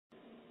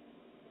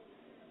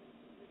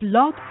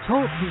Blog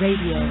Talk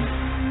Radio.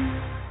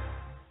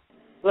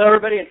 Hello,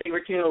 everybody, and thank you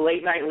for tuning in to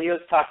Late Night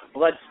Leo's Talk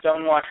Blood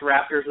Stonewashed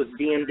Raptors with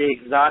B&B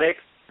Exotics.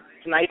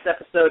 Tonight's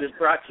episode is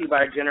brought to you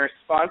by our generous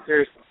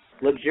sponsors,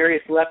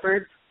 Luxurious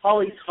Leopards,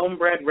 Holly's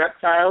Homebred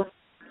Reptiles,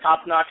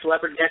 Top-Notch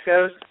Leopard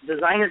Geckos,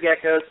 Designer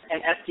Geckos,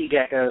 and ST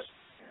Geckos.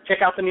 Check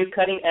out the new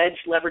cutting-edge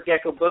Leopard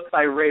Gecko book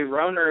by Ray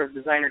Roner of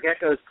Designer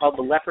Geckos called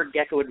The Leopard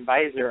Gecko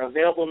Advisor,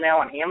 available now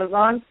on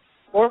Amazon.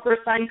 Or for a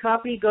signed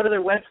copy, go to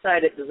their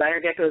website at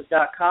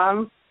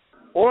designergeckos.com.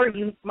 Or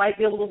you might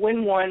be able to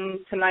win one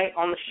tonight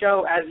on the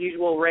show. As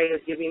usual, Ray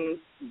is giving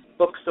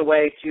books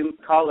away to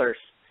callers.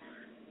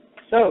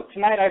 So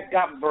tonight I've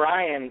got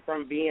Brian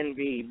from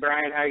B&B.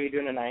 Brian, how are you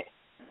doing tonight?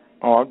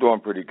 Oh, I'm doing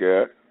pretty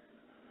good.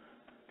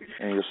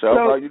 And yourself,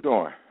 how you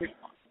doing?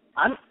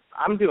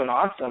 I'm doing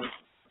awesome.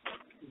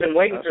 Been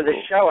waiting That's for this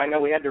cool. show. I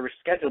know we had to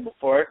reschedule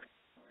before.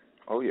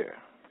 Oh yeah.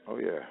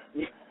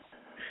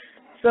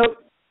 So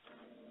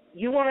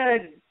you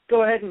want to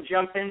go ahead and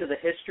jump into the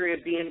history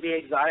of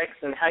B&B Exotics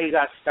and how you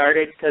got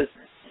started? Because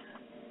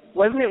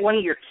wasn't it one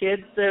of your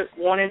kids that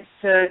wanted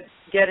to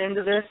get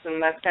into this, and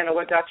that's kind of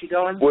what got you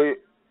going?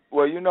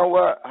 Well, you know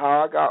what?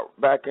 How I got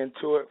back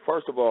into it,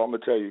 first of all, I'm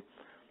going to tell you,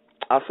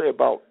 I'll say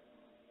about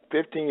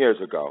 15 years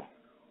ago,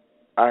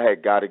 I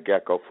had got a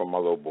gecko from my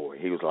little boy.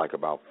 He was like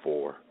about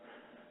 4.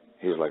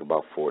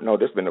 No,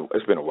 it's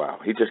been a while.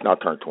 He just now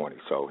turned 20,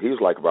 so he was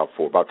like about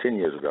 4, about 10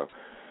 years ago.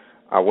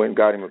 I went and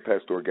got him a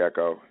pet store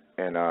gecko,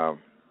 and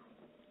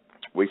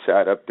we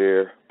sat up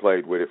there,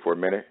 played with it for a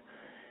minute,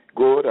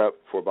 grew it up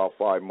for about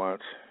 5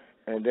 months,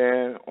 and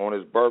then on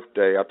his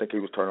birthday, I think he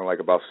was turning like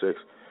about 6.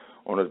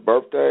 On his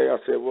birthday, I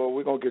said, well,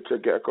 we're going to get your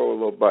gecko a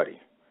little buddy.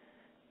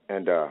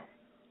 And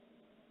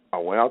I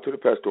went out to the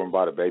pet store and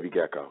bought a baby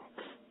gecko.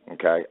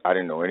 Okay, I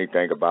didn't know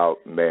anything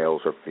about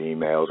males or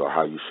females or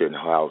how you shouldn't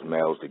house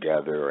males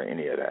together or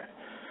any of that.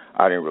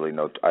 I didn't really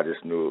know. I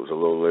just knew it was a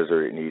little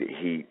lizard. It needed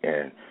heat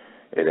and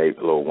it ate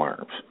little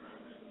worms.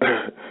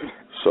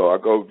 So I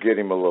go get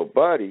him a little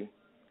buddy,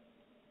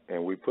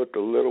 and we put the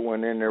little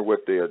one in there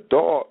with the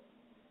adult.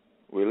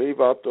 We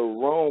leave out the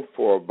room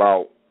for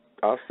about,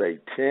 I'll say,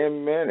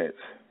 10 minutes.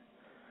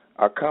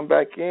 I come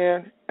back in,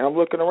 and I'm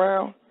looking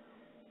around,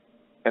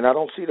 and I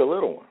don't see the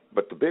little one,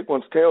 but the big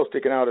one's tail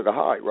sticking out of the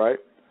hide, right?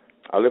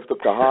 I lift up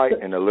the hide,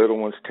 and the little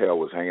one's tail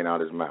was hanging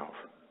out his mouth.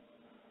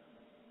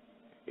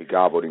 He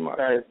gobbled him up.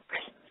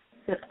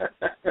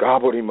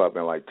 Gobbled him up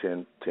in like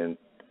 10,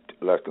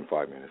 less than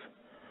 5 minutes.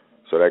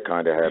 So that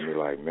kind of had me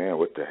like, man,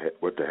 what the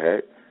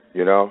heck,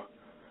 you know?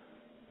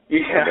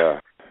 Yeah.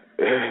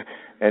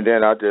 And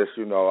then I just,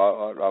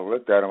 I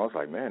looked at him. I was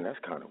like, man, that's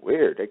kind of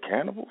weird. They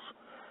cannibals?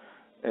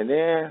 And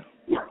then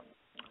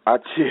I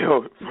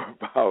chilled for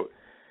about,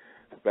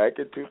 back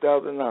in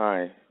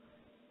 2009,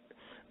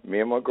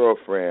 me and my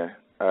girlfriend,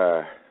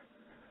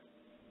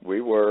 we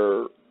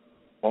were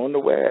on the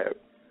web.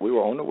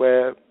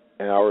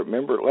 And I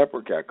remembered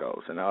leopard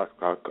geckos, and I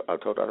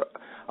told her,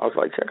 I was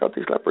like, check out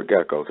these leopard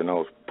geckos, and I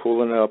was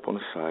pulling it up on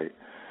the site,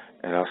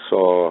 and I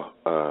saw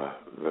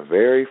the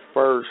very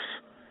first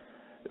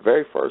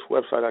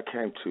website I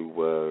came to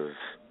was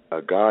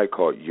a guy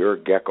called Your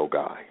Gecko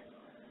Guy.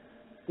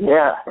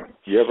 Yeah.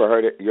 You ever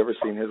heard it? You ever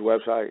seen his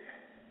website?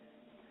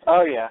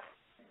 Oh, yeah.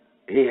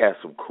 He had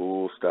some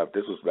cool stuff.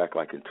 This was back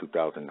like in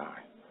 2009.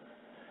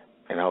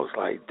 And I was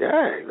like,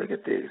 dang, look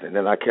at these. And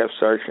then I kept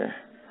searching.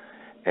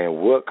 And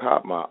what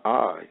caught my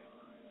eye,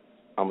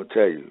 I'm going to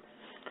tell you,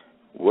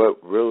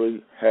 what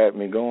really had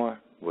me going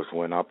was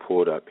when I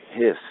pulled up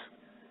his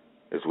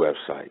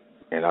website.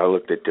 And I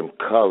looked at them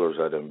colors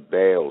of them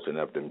bells and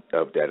of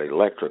that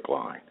electric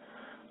line.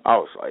 I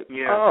was like,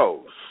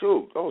 Oh,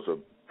 shoot, those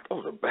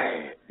are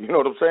bad. You know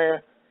what I'm saying?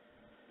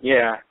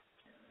 Yeah.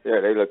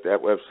 Yeah, they looked at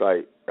that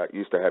website. That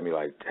used to have me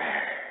like,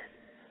 dang,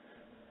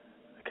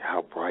 look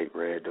how bright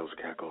red those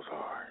geckos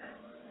are.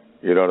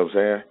 You know what I'm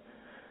saying?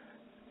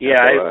 Yeah,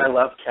 So, I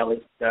love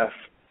Kelly's stuff.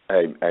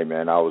 Hey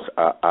man,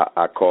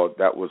 I called.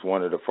 That was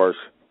one of the first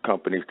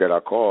companies that I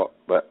called,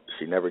 but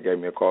she never gave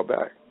me a call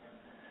back.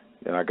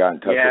 Then I got in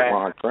touch with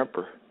Ron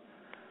Trimper.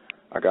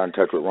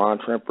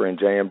 And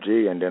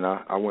JMG, and then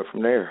I went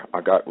from there.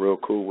 I got real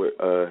cool with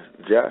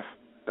Jeff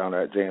down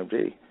at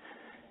JMG,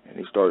 and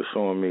he started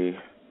showing me.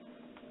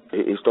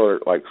 He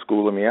started like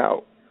schooling me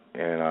out,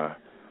 and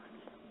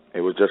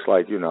it was just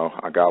like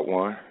I got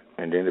one,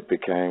 and then it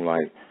became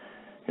like.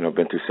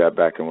 Benty sat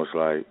back and was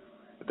like,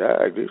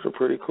 Dad, these are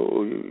pretty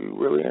cool. You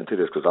really into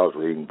this? Because I was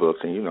reading books,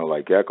 and,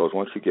 like geckos,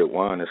 once you get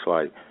one, it's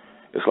like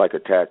a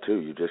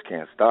tattoo. You just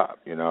can't stop,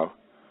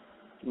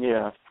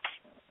 Yeah.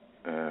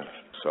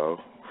 So,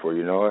 before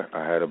you know it,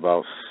 I had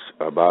about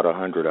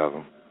 100 of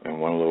them in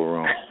one little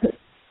room.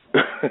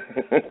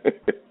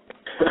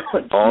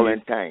 All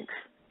in tanks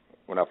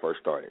when I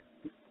first started.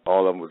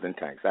 All of them was in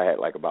tanks. I had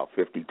like about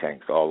 50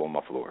 tanks all on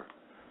my floor.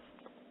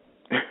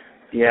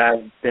 Yeah,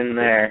 I've been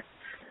there.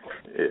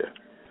 Yeah.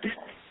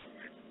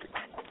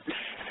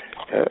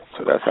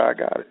 So that's how I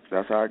got it.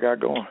 That's how I got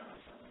going.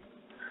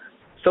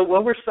 So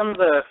what were some of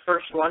the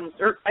first ones?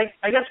 Or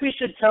I guess we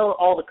should tell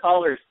all the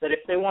callers that if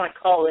they want to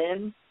call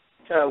in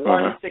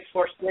to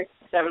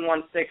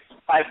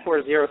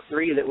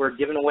 1-646-716-5403 that we're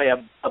giving away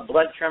a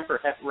blood tremper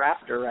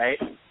raptor, right?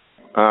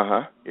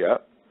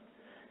 Yep.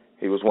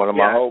 He was one of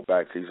my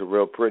holdbacks. He's a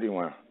real pretty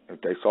one. If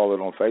they saw it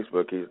on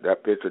Facebook,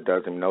 that picture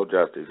does him no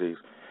justice.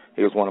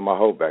 He was one of my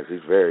holdbacks.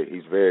 His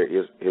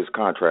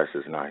contrast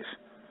is nice.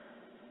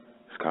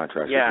 His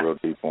contrast is real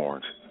deep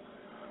orange.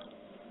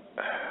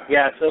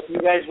 Yeah, so if you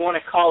guys want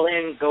to call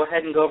in, go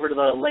ahead and go over to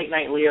the Late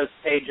Night Leos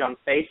page on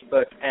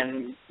Facebook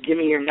and give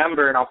me your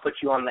number, and I'll put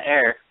you on the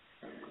air.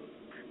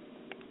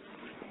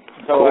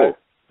 So cool.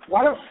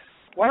 Why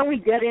don't we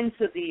get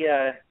into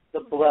the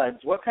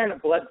bloods? What kind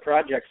of blood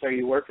projects are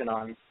you working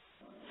on?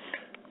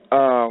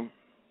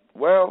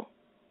 Well,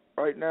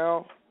 right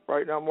now,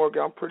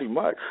 Morgan, I'm pretty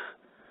much,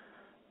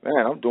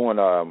 man. I'm doing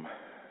a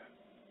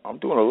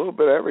little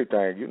bit of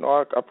everything. You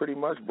know, I pretty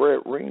much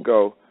bred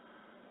Ringo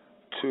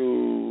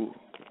to.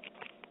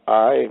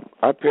 I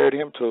paired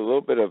him to a little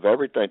bit of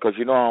everything because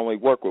I only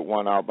work with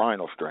one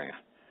albino strand.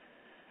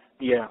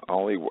 Yeah. I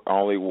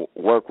only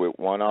work with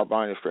one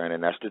albino strand,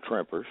 and that's the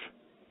Trempers.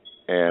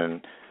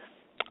 And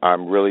I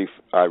really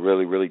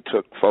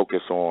took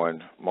focus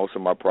on most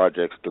of my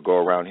projects to go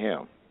around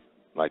him,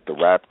 like the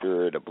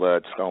Raptor, the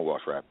blood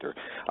Stonewashed Raptor.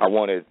 I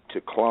wanted to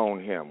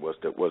clone him was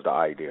the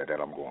idea that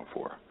I'm going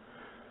for.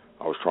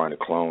 I was trying to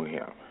clone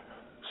him,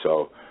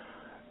 so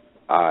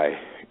I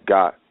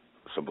got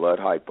some blood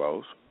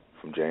hypos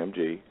from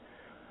JMG.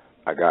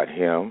 I got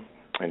him,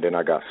 and then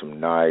I got some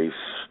nice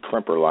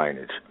Tremper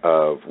lineage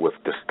with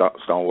the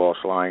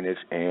Stonewashed lineage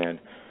and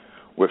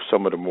with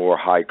some of the more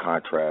high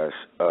contrast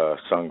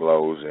sun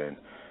glows and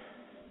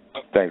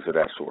things of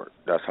that sort.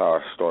 That's how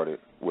I started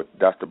with.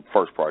 That's the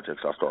first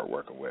projects I started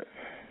working with.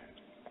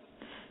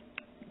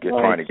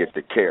 Trying to get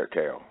the carrot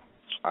tail.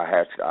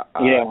 I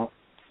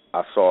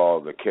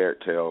saw the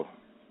carrot tail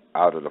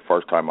out of the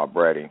first time I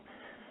bred him.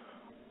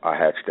 I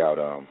hatched out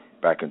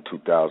back in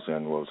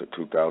 2011,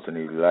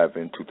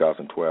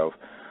 2012.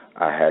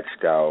 I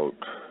hatched out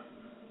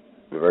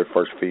the very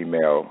first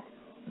female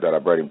that I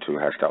bred him to.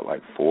 Hatched out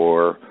like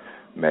 4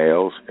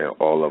 males, and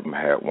all of them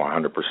had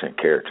 100%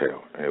 carrot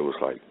tail, and it was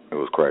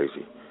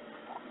crazy.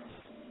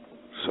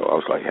 So I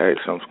was like, hey,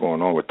 something's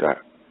going on with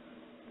that.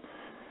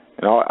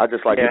 And I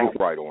just like the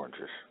bright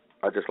oranges.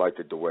 I just like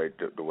the way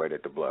that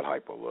the blood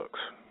hypo looks.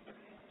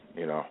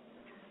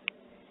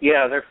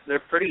 Yeah, they're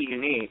pretty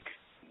unique.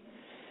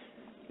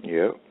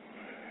 Yeah.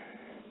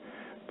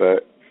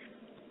 But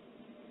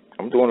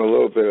I'm doing a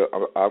little bit.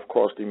 I've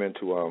crossed him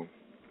into a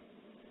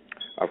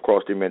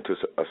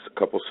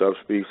couple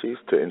subspecies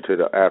into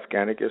the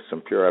Afghanicus,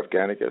 some pure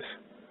Afghanicus.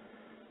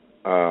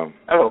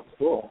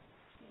 Cool.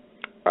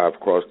 I've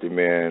crossed him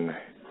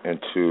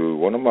into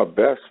one of my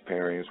best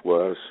pairings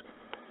was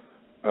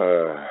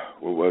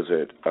what was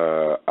it?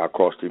 I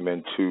crossed him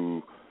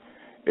into.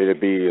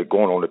 It'd be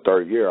going on the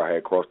 3rd year. I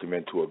had crossed him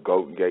into a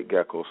Golden Gate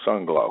Gecko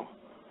Sunglow,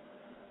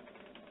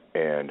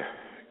 and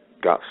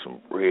got some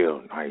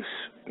real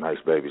nice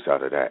babies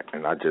out of that.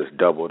 And I just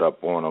doubled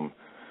up on them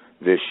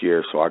this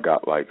year, so I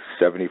got like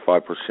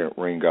 75%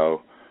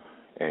 Ringo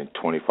and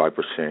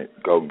 25%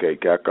 Golden Gate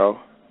Gecko.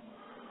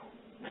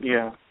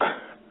 Yeah.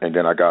 And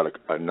then I got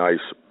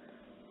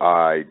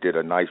I did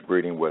a nice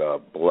breeding with a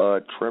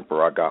blood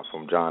Tremper I got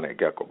from John at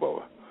Gecko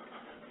Boa.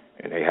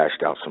 And they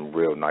hatched out some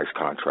real nice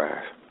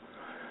contrast.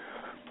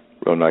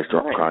 Real nice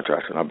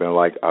contrast. And I've been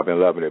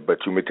loving it. But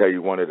let me tell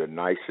you, one of the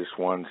nicest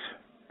ones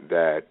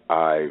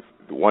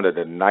one of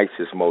the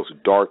nicest, most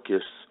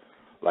darkest,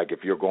 like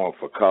if you're going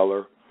for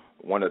color,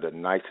 one of the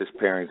nicest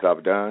pairings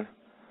I've done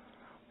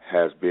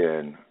has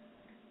been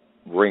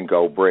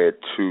Ringo bred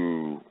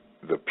to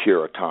the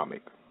pure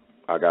atomic.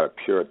 I got a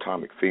pure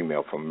atomic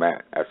female from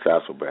Matt at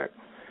Saddleback,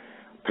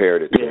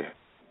 paired it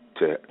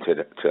to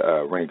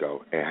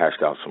Ringo, and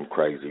hatched out some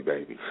crazy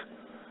babies.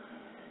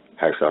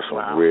 Hatched out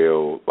some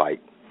real,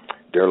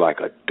 they're like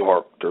a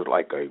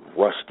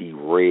rusty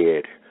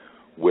red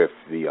with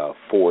the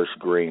forest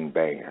green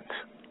bands.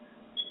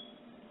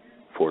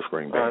 That's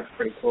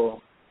pretty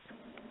cool.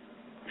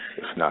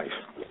 It's nice.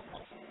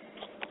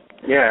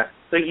 Yeah.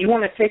 So you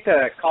want to take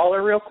a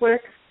caller real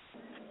quick?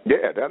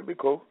 Yeah, that'd be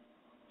cool.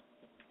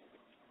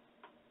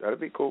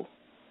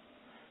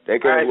 They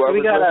can. All right, so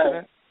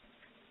listening.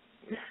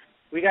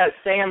 we got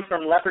Sam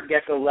from Leopard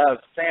Gecko Love.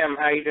 Sam,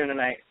 how you doing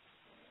tonight?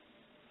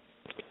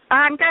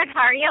 I'm good.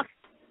 How are you?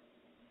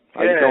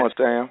 How you doing,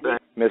 Sam?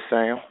 Miss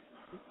Sam?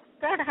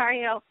 Good. How are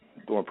you?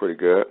 Doing pretty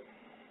good.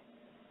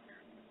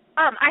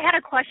 I had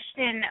a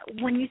question.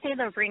 When you say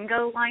the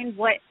Ringo line,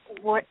 what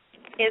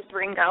is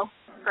Ringo?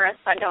 For us,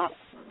 I don't.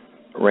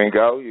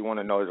 Ringo, you want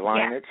to know his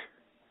lineage?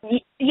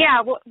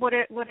 Yeah. What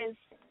is?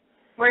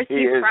 Where's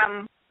he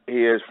from?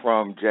 He is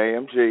from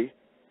JMG.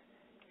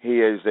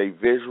 He is a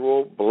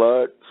visual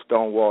blood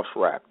Stonewashed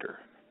Raptor.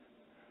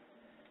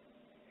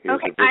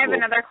 Okay, I have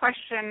another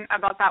question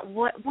about that.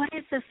 What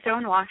is the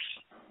Stonewash?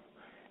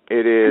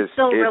 It is. It's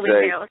still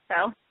really new,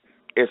 so.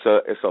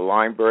 It's a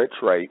line bred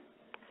trait,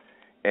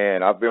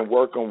 and I've been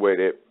working with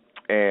it.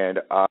 And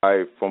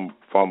from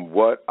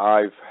what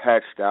I've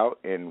hatched out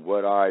and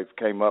what I've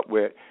came up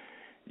with,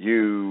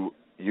 you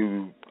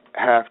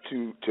have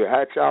to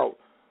hatch out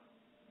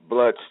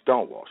blood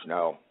Stonewashed.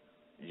 Now,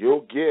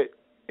 you'll get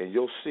and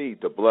you'll see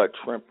the blood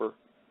Tremper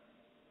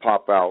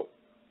pop out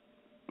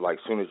like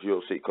soon as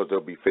you'll see, because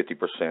there'll be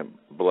 50%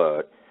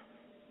 blood.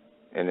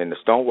 And then the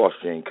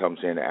Stonewashed gene comes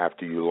in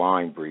after you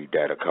line breed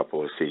that a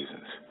couple of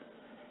seasons.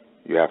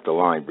 You have to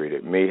line breed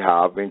it. Me,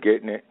 how I've been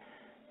getting it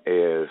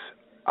is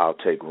I'll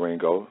take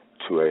Ringo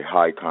to a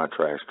high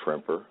contrast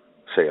Tremper,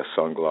 say a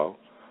Sunglow,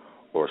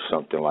 or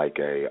something like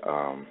a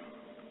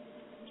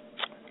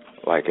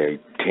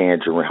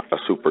tangerine, a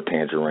super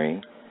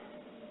tangerine,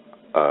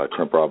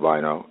 Tremper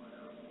albino,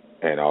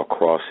 and I'll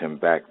cross him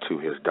back to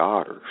his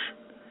daughters.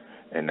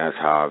 And that's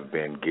how I've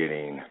been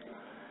getting.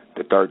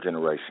 The third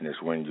generation is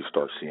when you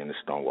start seeing the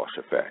Stonewashed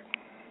effect.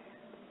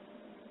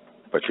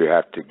 But you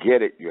have to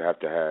get it. You have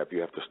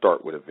to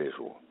start with a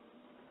visual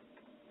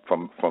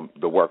from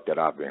the work that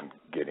I've been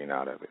getting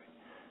out of it.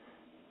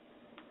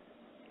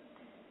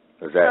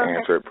 Does that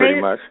answer it pretty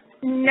much?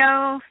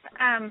 No,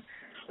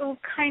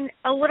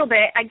 a little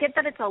bit. I get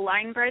that it's a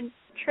line bred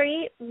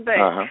trait, but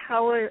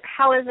how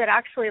is it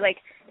actually, like,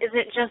 is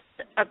it just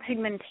a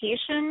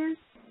pigmentation,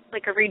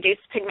 like a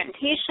reduced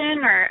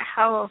pigmentation, or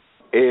how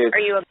are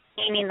you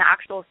obtaining the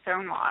actual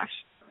Stonewash?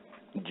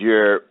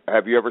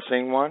 Have you ever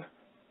seen one?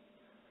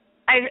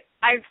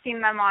 I've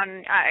seen them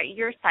on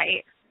your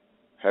site.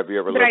 Have you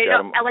ever looked at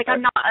them?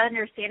 I'm not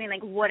understanding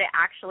what it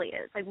actually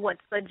is. Like,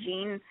 what's the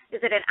gene?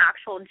 Is it an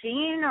actual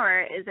gene,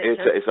 or is it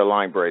It's a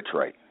line bred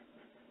trait.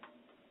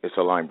 It's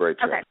a line bred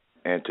trait. Okay.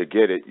 And to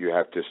get it, you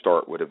have to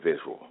start with a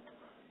visual.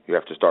 You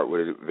have to start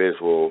with a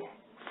visual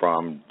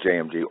from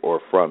JMG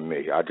or from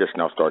me. I just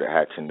now started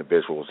hatching the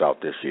visuals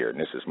out this year, and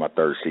this is my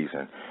third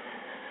season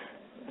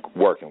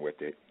working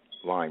with it,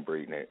 line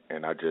breeding it,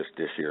 and I just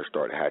this year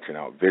started hatching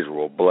out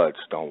visual blood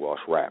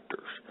Stonewashed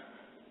Raptors.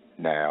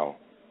 Now,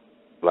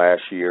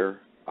 last year,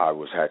 I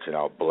was hatching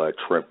out blood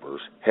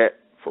Trempers, het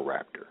for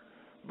Raptor,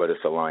 but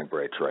it's a line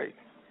bred trait.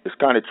 It's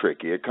kind of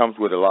tricky. It comes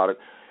with a lot of,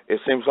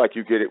 it seems like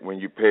you get it when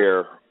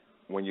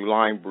you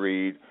line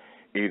breed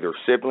either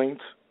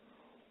siblings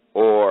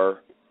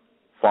or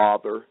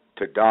father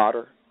to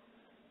daughter,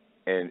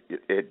 and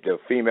the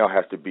female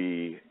has to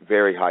be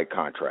very high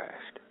contrast.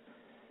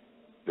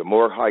 The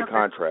more high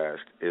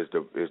contrast is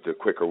the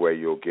quicker way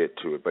you'll get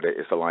to it, but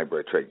it's a line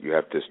bred trait. You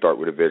have to start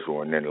with a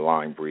visual and then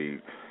line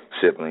breed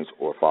siblings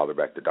or father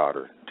back to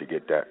daughter to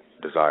get that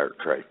desired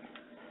trait.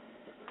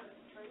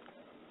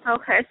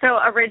 Okay, so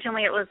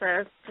originally it was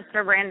just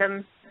a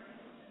random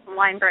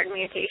line bred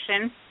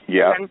mutation.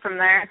 Yeah. And then from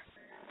there.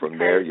 From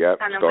there, yep,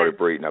 started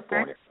breeding up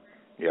on it.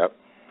 Yep.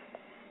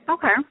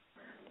 Okay.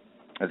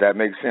 Does that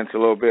make sense a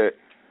little bit?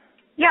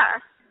 Yeah,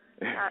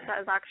 that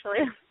does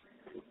actually.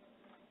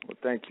 Well,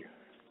 thank you.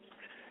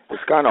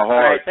 It's kind of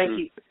hard. All right, thank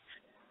you.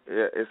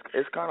 Yeah,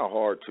 it's kind of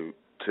hard to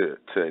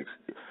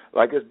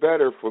like. It's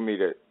better for me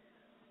to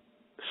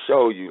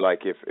show you,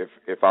 like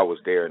if I was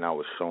there and I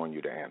was showing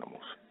you the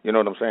animals. You know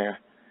what I'm saying?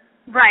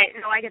 Right.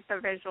 No, I get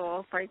the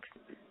visuals. Like.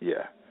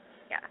 Yeah.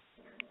 Yeah.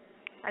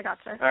 I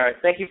gotcha. All right.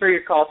 Thank you for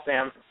your call,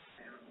 Sam.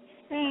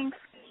 Thanks.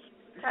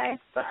 Bye.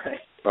 Bye.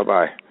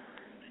 Bye-bye.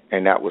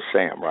 And that was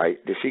Sam,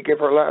 right? Did she give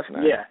her last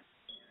name? Yeah.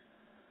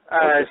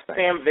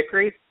 Sam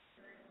Vickery.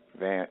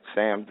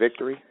 Sam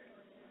Victory?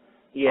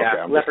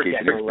 Yeah, okay, Leopard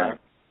Gecko Love.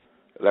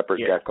 Leopard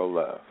Gecko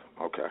Love.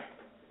 Okay.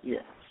 Yeah.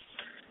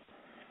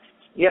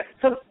 Yeah,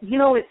 so,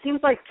 it seems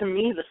like to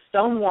me the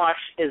Stonewash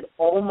is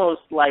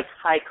almost like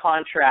high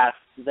contrast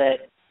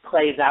that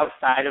plays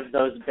outside of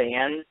those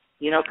bands,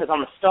 because on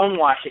the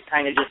Stonewash it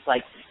kind of just,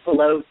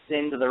 floats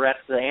into the rest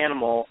of the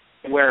animal,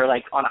 where,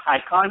 on a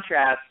high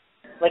contrast,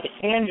 like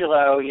a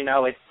Tangelo,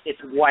 it's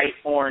white,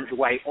 orange,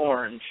 white,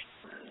 orange.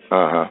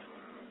 Uh-huh.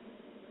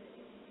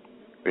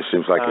 It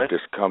seems like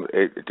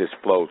it just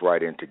flows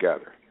right in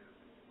together.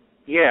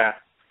 Yeah.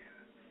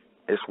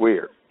 It's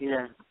weird.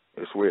 Yeah.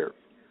 It's weird.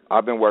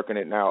 I've been working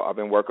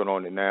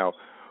on it now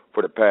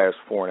for the past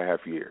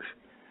 4.5 years.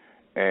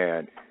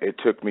 And it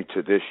took me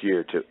to this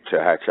year to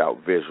hatch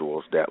out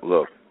visuals that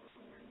look,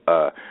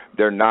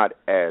 they're not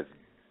as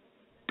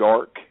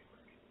dark,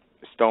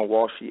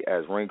 Stonewashy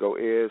as Ringo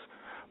is,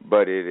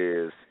 but it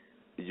is,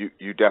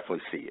 you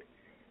definitely see it.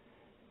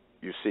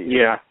 You see it.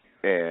 Yeah.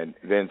 And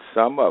then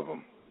some of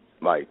them,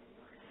 like,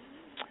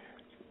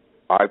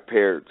 I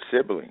paired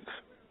siblings,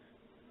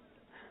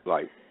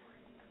 like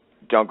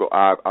Jungle.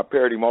 I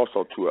paired him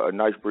also to a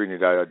nice breeding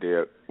that I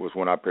did was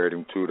when I paired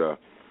him to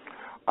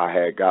I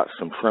had got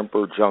some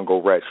Tremper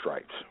Jungle Red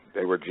Stripes.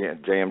 They were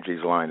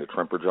JMG's line, the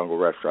Tremper Jungle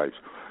Red Stripes.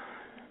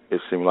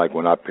 It seemed like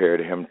when I paired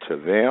him to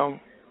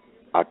them,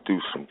 I threw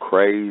some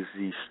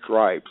crazy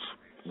stripes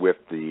with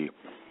the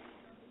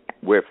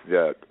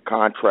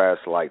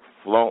contrast, like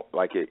float,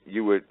 like it.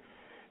 You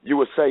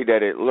would say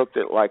that it looked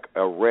like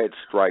a red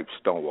striped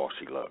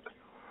Stonewashy look.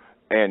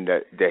 And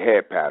the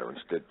head patterns,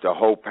 the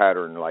whole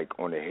pattern, like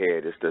on the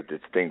head, is the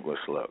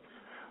distinguished look.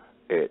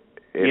 It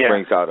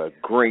brings out a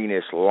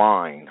greenish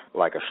line,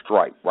 like a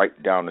stripe, right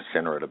down the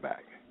center of the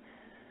back.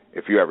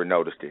 If you ever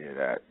noticed any of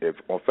that, if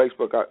on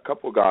Facebook, a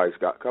couple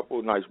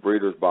of nice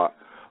breeders bought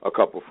a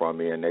couple from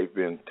me, and they've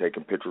been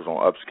taking pictures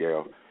on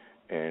upscale,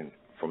 and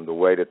from the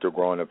way that they're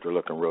growing up, they're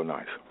looking real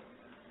nice.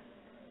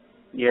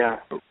 Yeah.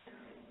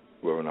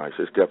 Real nice.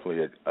 It's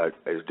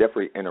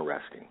definitely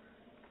interesting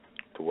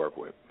to work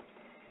with.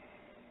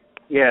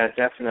 Yeah,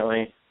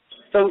 definitely.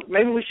 So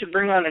maybe we should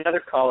bring on another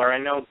caller. I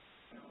know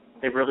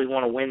they really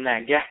want to win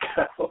that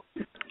gecko.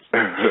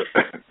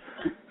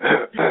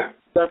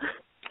 So,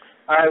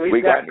 all right,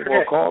 we got any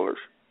more callers?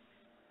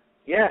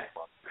 Yeah.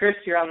 Chris,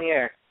 you're on the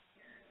air.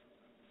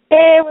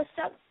 Hey, what's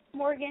up,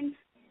 Morgan?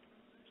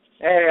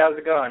 Hey, how's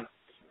it going?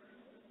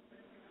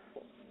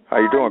 How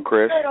you doing,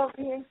 Chris? Good over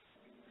here.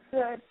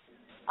 Good.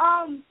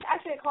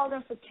 Actually, I called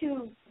in for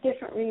two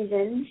different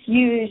reasons.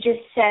 You just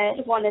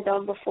said one of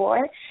them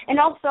before. And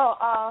also,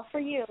 for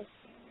you,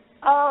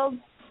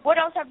 what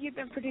else have you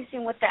been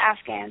producing with the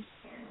Afghans?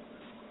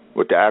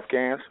 With the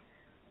Afghans?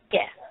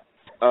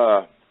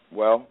 Yeah.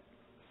 Well,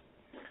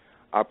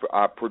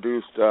 I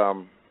produced,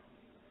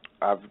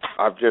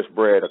 I've just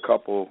bred a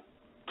couple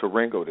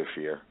Taringo this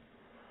year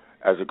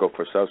as a go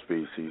for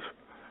subspecies,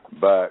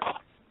 but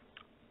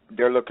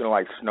they're looking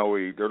like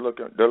snowy. They're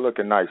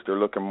looking nice. They're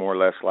looking more or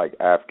less like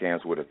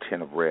Afghans with a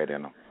tint of red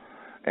in them.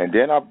 And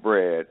then I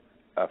bred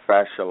a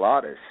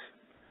fasciolatus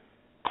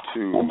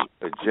to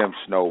a gem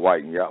snow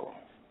white and yellow.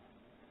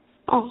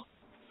 Oh.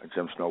 A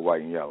gem snow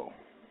white and yellow.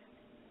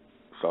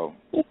 So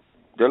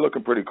they're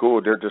looking pretty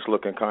cool. They're just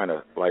looking kind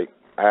of like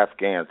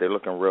Afghans. They're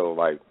looking real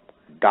like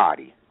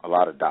dotty. A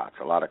lot of dots,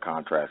 a lot of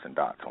contrast and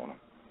dots on them.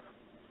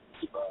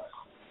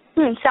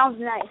 Sounds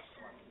nice.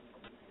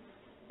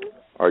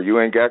 Are you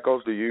in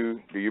geckos? Do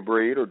you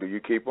breed or do you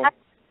keep them?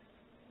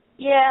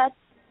 Yeah,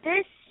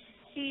 this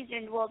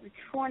season, well, the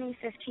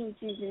 2015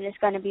 season is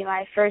going to be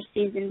my first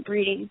season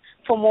breeding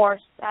for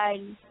morse. I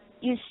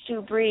used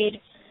to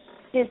breed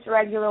just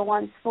regular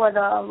ones for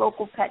the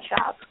local pet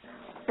shop.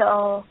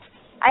 So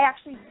I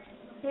actually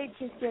did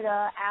just get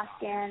a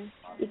Afghan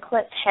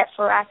Eclipse het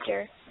for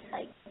Raptor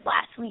like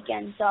last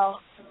weekend. So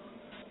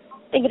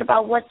thinking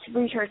about what to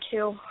breed her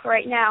to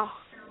right now.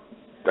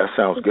 That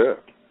sounds good.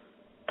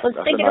 That's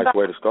a nice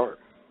way to start.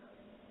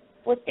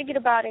 Was thinking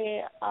about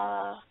a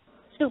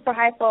super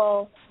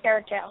hypo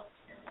carrot-tail.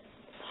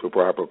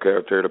 Super hypo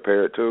carrot-tail to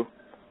pair it to?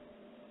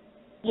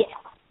 Yeah.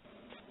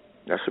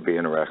 That should be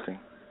interesting.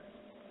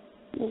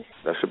 Yes.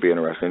 That should be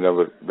interesting.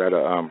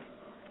 That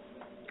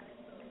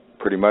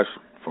pretty much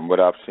from what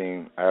I've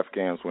seen,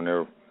 Afghans when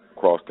they're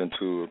crossed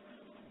into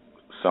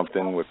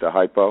something with the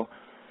hypo,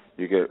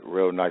 you get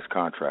real nice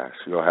contrast.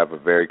 You'll have a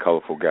very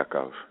colorful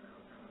geckos.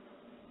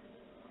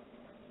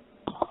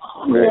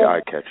 Very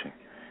eye-catching.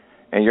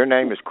 And your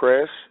name is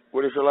Chris?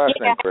 What is your last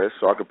name, Chris,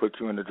 so I can put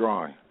you in the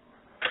drawing?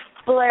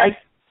 Blair.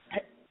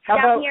 How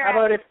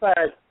about if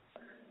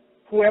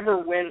whoever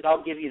wins,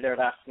 I'll give you their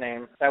last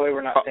name. That way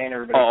we're not saying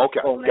everybody's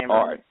full name.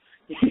 All right.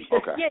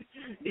 Okay. Yeah,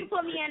 you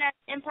put me in at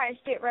Empire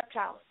State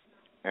Reptiles.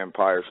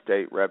 Empire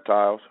State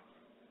Reptiles?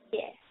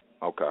 Yeah.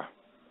 Okay.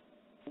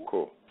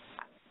 Cool.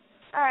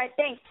 All right,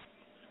 thanks.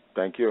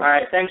 Thank you. All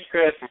right, thanks,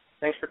 Chris.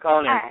 Thanks for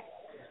calling in. All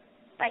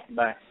right. Bye.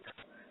 Bye.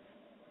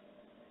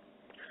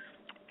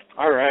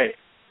 All right.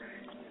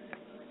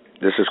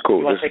 This is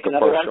cool. This is the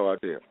first one? show I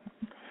did.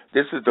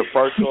 This is the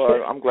first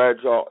show. I'm glad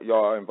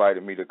y'all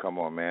invited me to come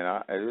on,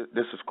 man.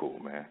 This is cool,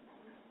 man.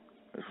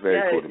 It's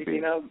very cool to be.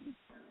 You know,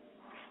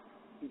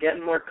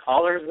 getting more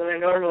callers than I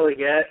normally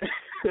get.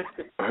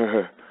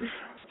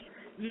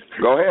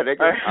 Go ahead.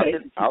 Right.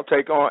 I'll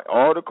take on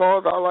all the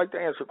calls. I like to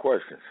answer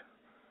questions.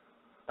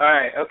 All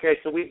right. Okay.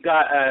 So we've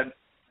got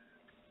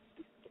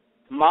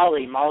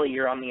Molly. Molly,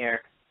 you're on the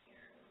air.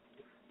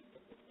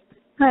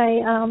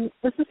 Hi,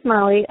 this is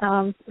Molly.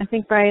 I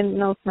think Brian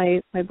knows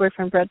my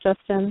boyfriend, Brett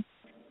Justin.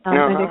 How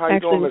you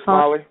doing, Miss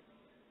Molly?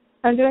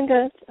 I'm doing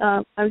good.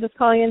 I'm just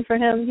calling in for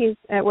him. He's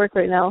at work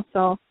right now,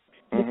 so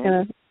I'm just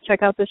going to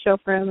check out the show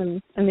for him.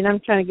 And I mean, I'm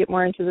trying to get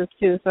more into this,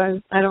 too, so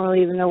I don't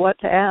really even know what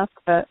to ask.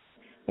 But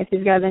if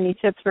he's got any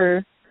tips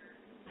for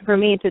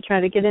me to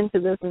try to get into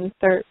this and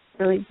start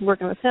really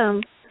working with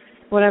him,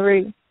 whatever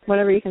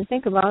you can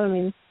think about, I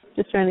mean,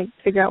 just trying to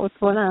figure out what's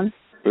going on.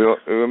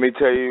 Let me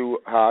tell you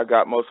how I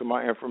got most of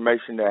my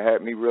information that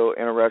had me real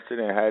interested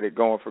and had it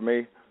going for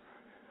me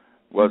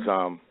was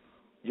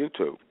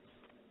YouTube.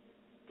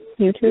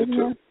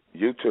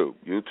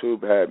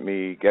 YouTube had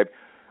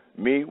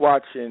me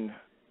watching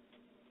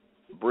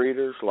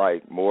breeders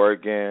like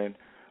Morgan,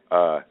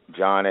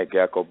 John at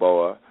Gecko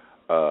Boa,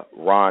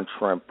 Ron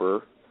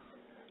Tremper,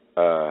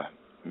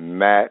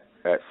 Matt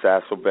at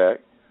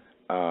Saddleback.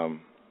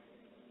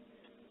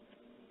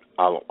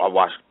 I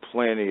watched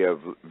plenty of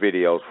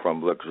videos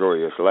from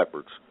Luxurious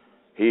Leopards.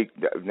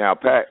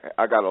 Pat,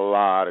 I got a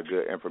lot of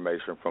good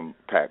information from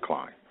Pat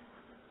Klein.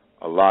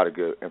 A lot of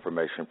good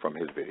information from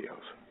his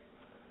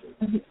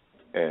videos.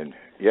 And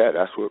yeah,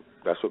 that's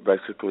what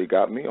basically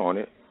got me on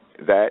it.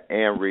 That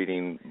and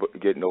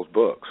getting those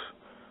books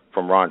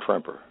from Ron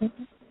Tremper.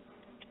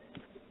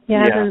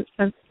 Yeah.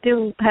 I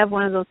still have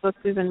one of those books.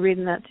 We've been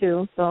reading that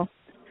too. So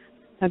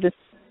I'm just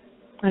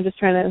trying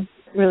to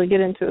really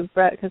get into it with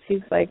Brett because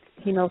he's like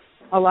he knows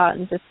a lot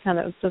and just kind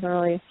of doesn't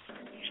really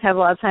have a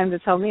lot of time to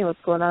tell me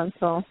what's going on.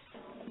 So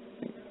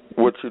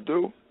what you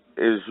do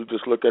is you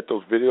just look at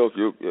those videos.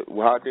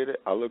 How I did it,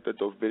 I looked at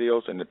those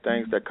videos, and the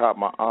things that caught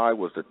my eye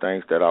was the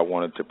things that I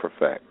wanted to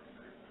perfect.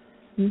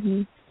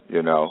 Mhm.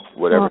 You know,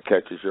 whatever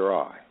catches your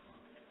eye.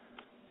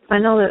 I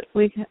know that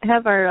we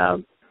have our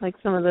like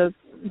some of the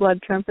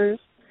blood trempers,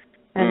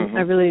 and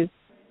I'm really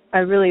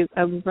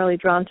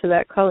drawn to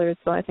that color.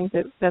 So I think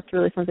that's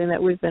really something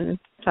that we've been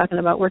talking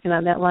about, working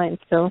on that line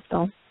still.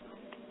 So.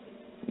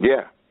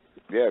 Yeah,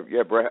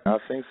 Brett,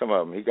 I've seen some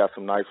of them. He got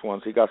some nice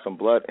ones. He got some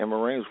blood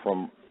emeralds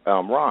from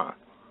Ron.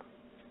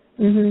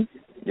 Mhm.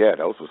 Yeah,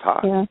 those was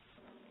hot.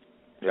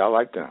 Yeah, I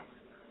like them.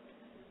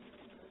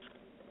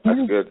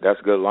 That's good. That's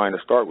a good line to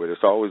start with.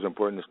 It's always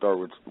important to start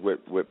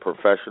with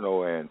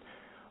professional and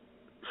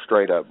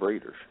straight up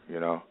breeders. You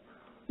know,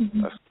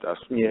 that's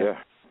yeah.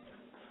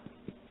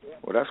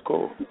 Well, that's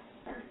cool.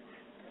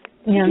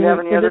 Yeah, do you have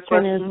any other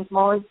questions,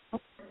 Molly?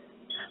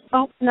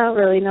 Oh, not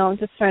really. No, I'm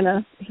just trying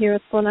to hear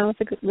what's going on with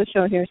the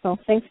show here. So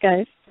thanks,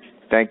 guys.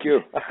 Thank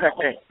you. All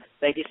right.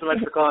 Thank you so much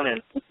for calling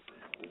in.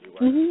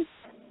 Mhm.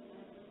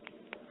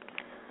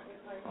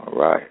 All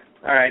right.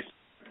 All right.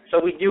 So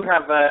we do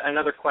have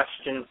another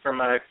question from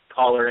a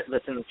caller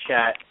that's in the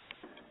chat.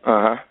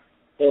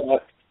 So,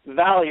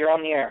 Val, you're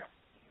on the air.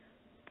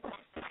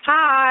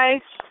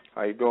 Hi.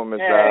 How you doing, Miss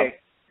Val?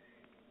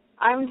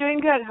 I'm doing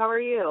good. How are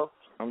you?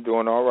 I'm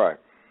doing all right.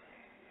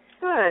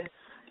 Good.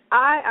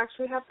 I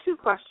actually have two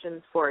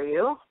questions for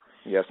you.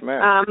 Yes,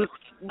 ma'am.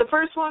 The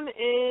first one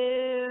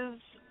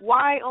is,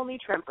 why only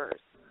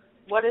trempers?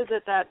 What is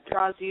it that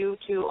draws you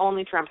to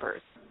only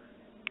trempers?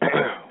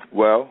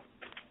 Well,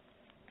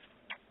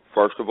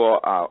 first of all,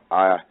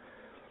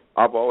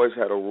 I've always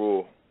had a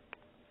rule.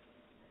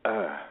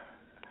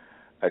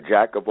 A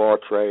jack of all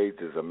trades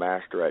is a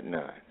master at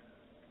none.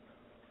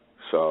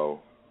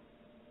 So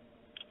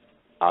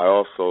I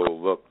also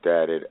looked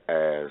at it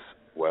as,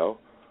 well,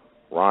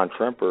 Ron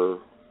Tremper,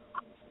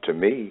 to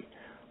me,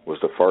 was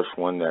the first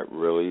one that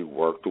really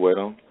worked with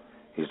him.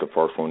 He's the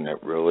first one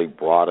that really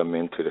brought him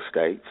into the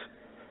States.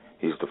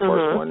 He's the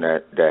first one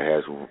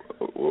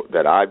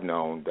that I've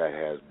known that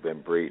has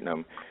been breeding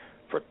them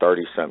for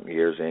 30-something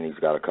years, and he's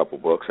got a couple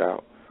books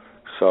out.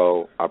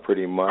 So I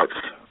pretty much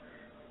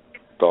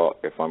thought,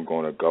 if I'm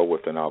going to go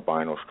with an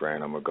albino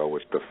strand, I'm going to go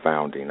with the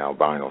founding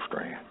albino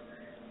strand.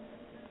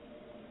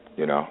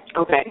 You know?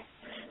 Okay.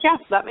 Yeah,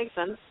 that makes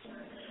sense.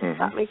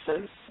 That makes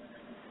sense.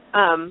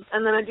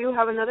 And then I do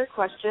have another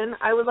question.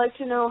 I would like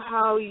to know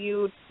how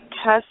you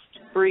test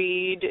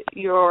breed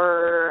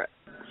your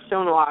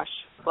Stonewashed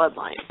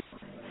bloodline.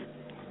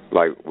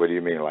 Like, what do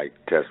you mean? Like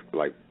test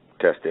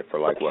it for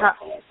what?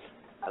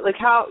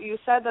 How you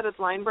said that it's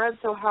line bred,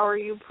 so how are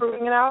you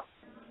proving it out?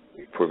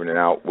 Proving it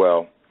out.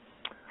 Well,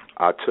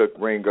 I took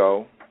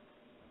Ringo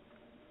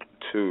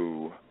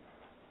to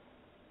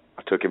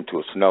him to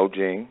a Snow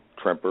Gene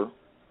Tremper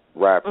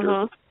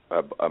Raptor,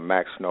 a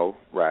Max Snow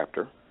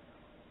Raptor.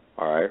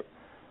 All right.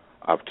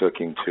 I've took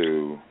him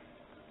to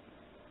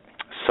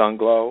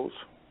Sunglows.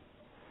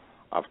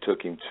 I've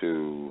took him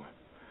to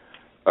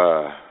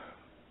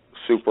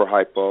Super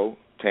Hypo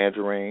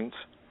Tangerines.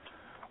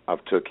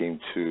 I've took him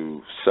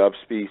to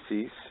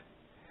subspecies.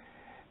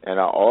 And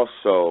I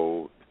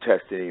also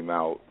tested him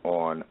out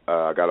on,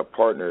 I got a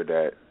partner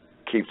that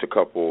keeps a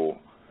couple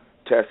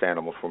test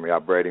animals for me. I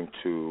bred him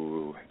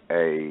to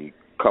a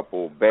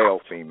couple Bale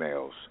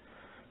females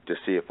to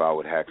see if I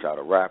would hatch out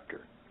a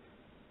Raptor.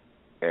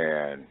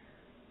 And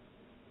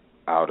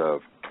out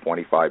of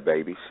 25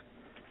 babies,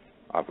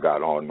 I've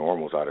got all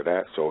normals out of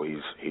that. So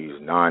he's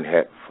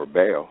non-het for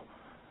Bale.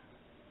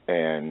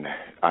 And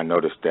I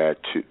noticed that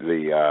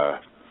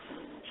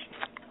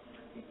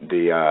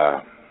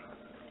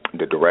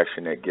the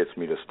direction that gets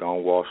me the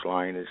Stonewashed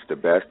line is the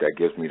best. That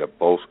gives me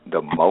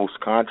the most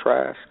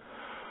contrast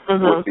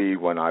would be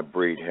when I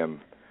breed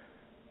him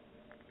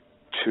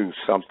to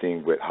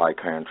something with high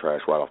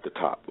contrast right off the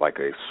top, like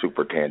a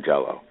Super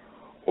Tangelo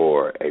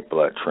or a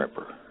Blood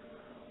Tremper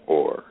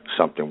or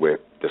something with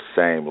the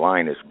same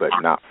lineage but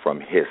not from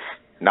his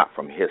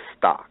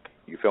stock.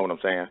 You feel what I'm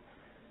saying?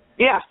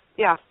 Yeah.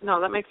 No,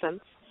 that makes sense.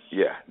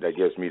 Yeah, that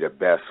gives me the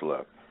best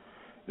look.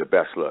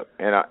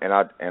 And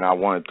I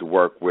wanted to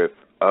work with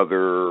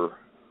other.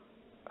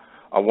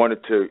 I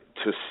wanted to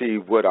see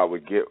what I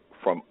would get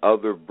from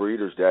other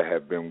breeders that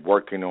have been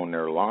working on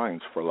their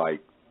lines for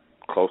like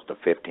close to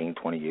 15,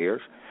 20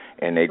 years,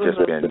 and they just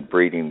been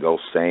breeding those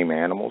same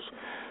animals.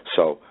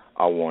 So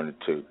I wanted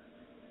to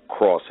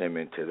cross him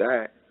into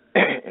that,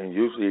 and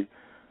usually,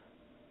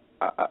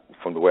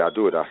 from the way I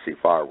do it, I see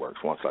fireworks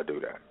once I do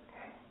that.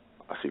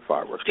 I see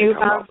fireworks. Do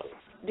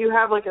you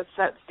have like a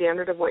set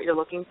standard of what you're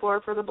looking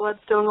for the blood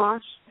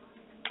Stonewash?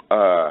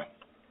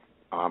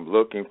 I'm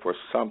looking for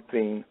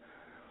something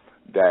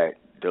that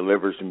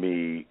delivers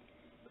me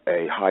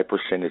a high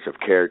percentage of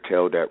carrot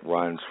tail that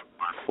runs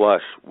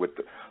flush with,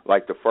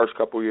 like the first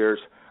couple of years,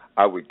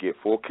 I would get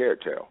full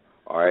carrot tail,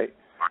 all right?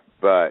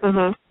 But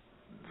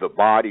the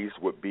bodies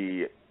would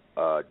be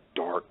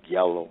dark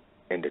yellow,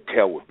 and the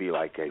tail would be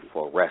like a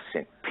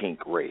fluorescent pink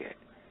red,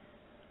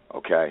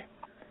 okay?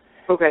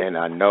 Okay. And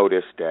I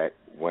noticed that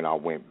when I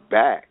went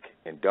back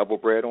and double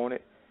bred on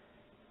it,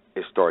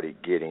 it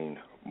started getting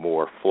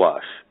more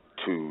flush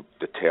to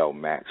the tail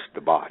match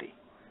the body.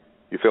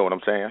 You feel what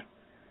I'm saying?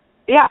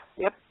 Yeah.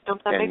 Yep.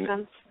 That makes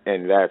sense.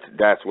 And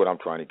that's what I'm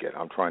trying to get.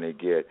 I'm trying to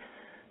get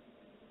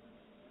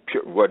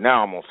pure. Well,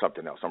 now I'm on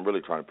something else. I'm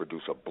really trying to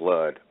produce a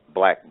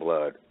black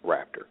blood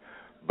raptor.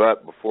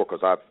 But before,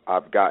 because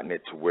I've gotten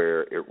it to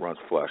where it runs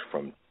flush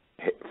from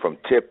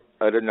tip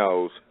of the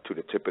nose to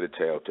the tip of the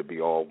tail to be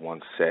all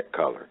one set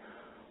color,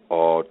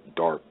 all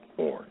dark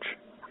orange.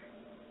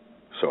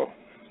 So,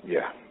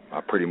 yeah,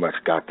 I pretty much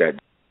got that.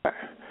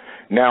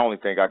 Now, only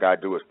thing I got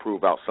to do is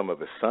prove out some of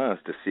his sons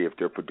to see if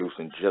they're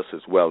producing just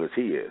as well as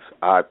he is.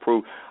 I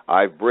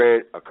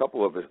bred a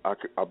couple of I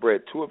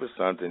bred 2 of his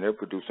sons, and they're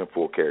producing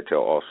full carrot tail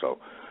also.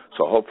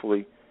 So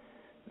hopefully,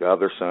 the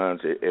other sons,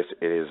 it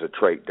is a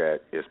trait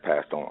that is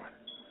passed on.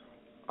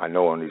 I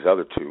know on these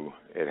other 2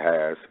 it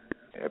has,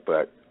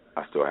 but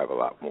I still have a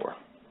lot more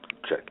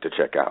to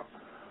check out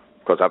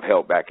because I've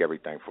held back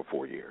everything for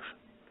 4 years.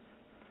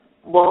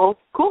 Well,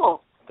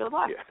 cool. Good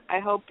luck. Yeah. I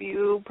hope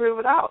you prove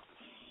it out.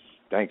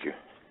 Thank you.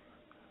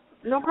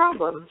 No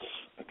problem.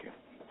 Thank you.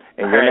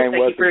 And your name was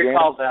again? Thank you for your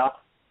call, Val.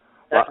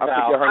 That's Val.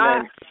 I forget her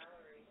name.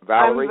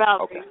 Valerie? I'm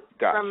Valerie. Okay,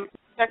 got from you.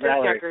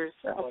 Checkers.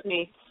 That's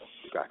me.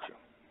 Got you.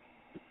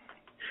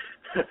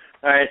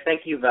 All right.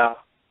 Thank you, Val.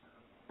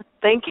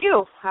 Thank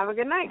you. Have a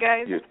good night,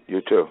 guys.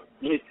 You too.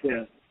 You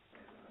too.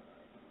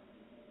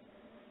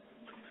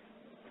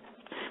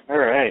 All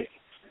right.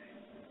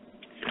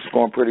 It's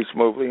going pretty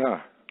smoothly, huh?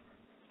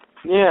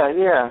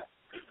 Yeah.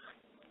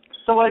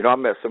 So, I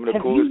met some of the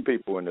coolest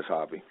people in this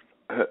hobby.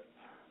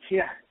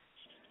 Yeah.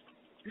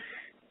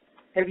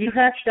 Have you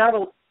hatched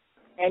out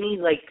any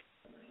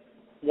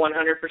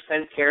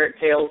 100% carrot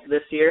tails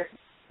this year?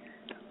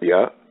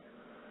 Yeah.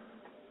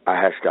 I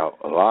hatched out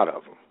a lot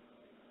of them.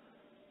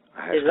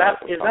 Is that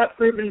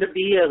proven to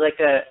be a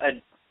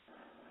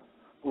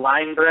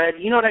line bred?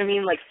 You know what I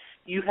mean? Like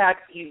you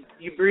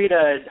breed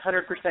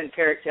 100%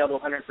 carrot tail to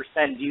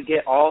 100%. Do you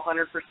get all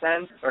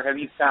 100%, or have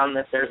you found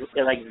that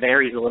it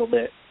varies a little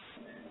bit?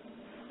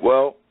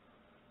 Well,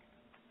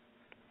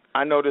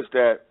 I noticed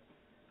that.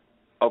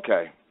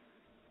 Okay,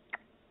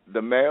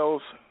 the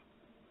males,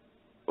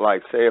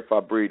 say if I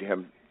breed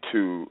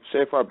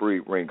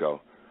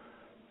Ringo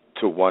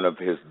to one of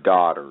his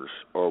daughters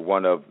or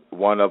one of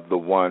the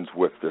ones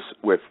with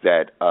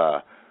that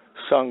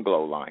sun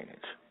glow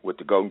lineage, with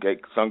the Golden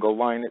Gate sun glow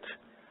lineage,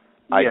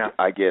 yeah.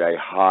 I get a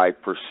high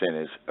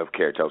percentage of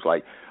carrot tails.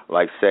 Like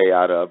say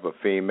out of a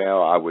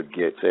female, I would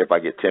get, say if I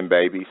get 10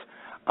 babies,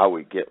 I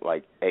would get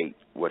 8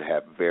 would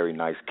have very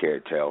nice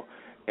carrot tail,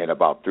 and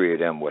about 3 of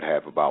them would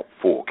have about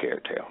full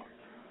carrot tail.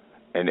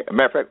 And as a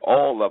matter of fact,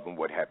 all of them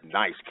would have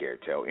nice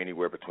carrot tail,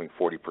 anywhere between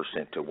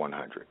 40% to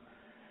 100.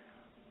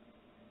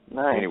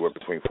 Nice. Anywhere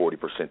between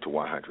 40% to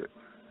 100.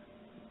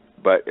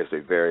 But it's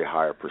a very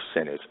higher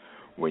percentage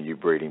when you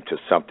breed him to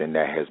something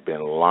that has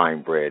been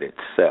line bred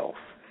itself.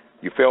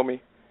 You feel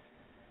me?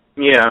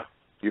 Yeah.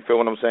 You feel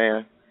what I'm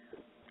saying?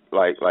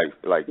 Yeah.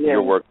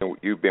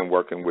 You've been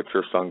working with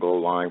your sun glow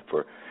line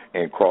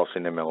and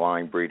crossing them and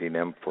line breeding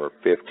them for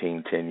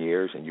 15, 10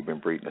 years, and you've been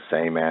breeding the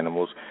same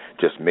animals,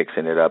 just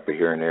mixing it up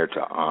here and there to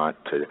aunt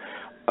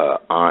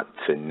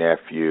to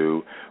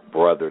nephew,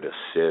 brother to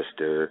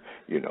sister,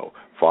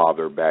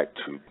 father back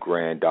to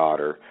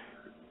granddaughter.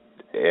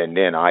 And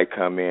then I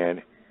come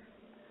in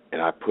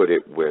and I put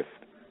it with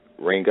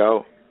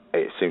Ringo.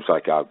 It seems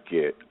like I'll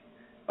get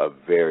a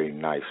very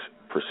nice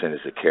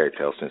percentage of carrot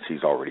tail since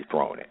he's already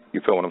thrown it.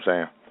 You feel what I'm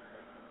saying?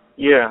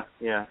 Yeah.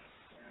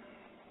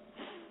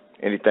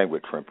 Anything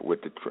with trimper,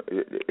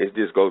 it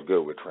just goes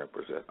good with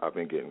trimpers. I've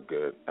been getting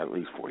good, at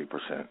least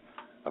 40%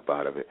 up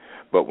out of it.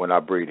 But when I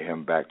breed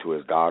him back to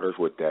his daughters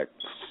with that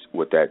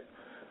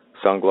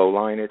sun glow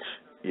lineage,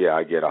 yeah,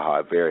 I get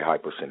a very high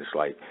percentage.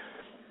 I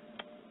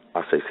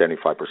say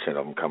 75%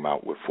 of them come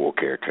out with full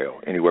carrot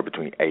tail, anywhere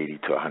between 80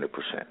 to 100%.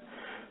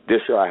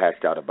 This year I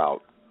hatched out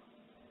about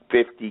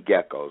 50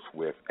 geckos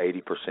with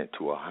 80%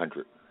 to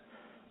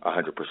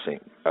 100%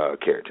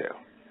 carrot tail.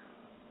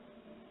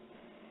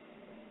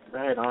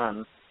 Right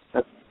on.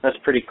 That's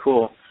pretty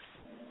cool.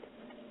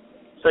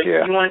 So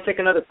yeah. You want to take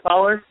another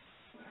caller?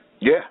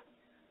 Yeah,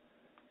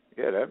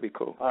 that'd be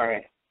cool. All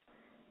right.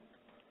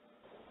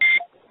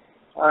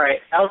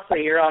 Elsa,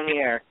 you're on the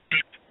air.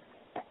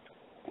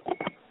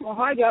 Well,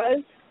 hi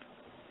guys.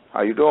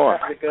 How you doing?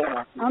 How's it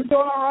going? I'm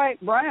doing all right,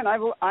 Brian.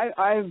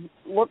 I've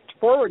looked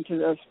forward to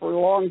this for a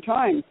long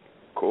time.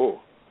 Cool.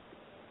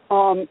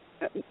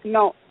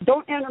 No,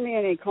 don't enter me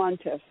in any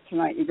contest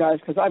tonight, you guys,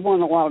 because I've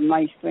won a lot of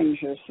nice things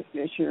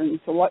this year, and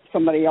so let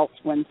somebody else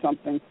win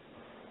something.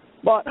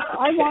 But okay.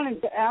 I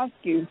wanted to ask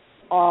you,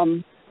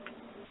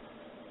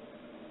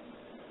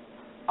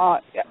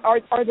 are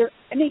there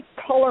any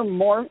color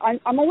morphs?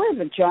 I'm aware of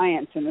the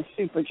giants and the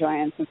super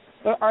giants,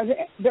 but are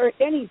there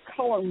any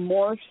color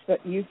morphs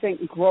that you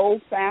think grow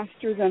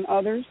faster than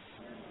others?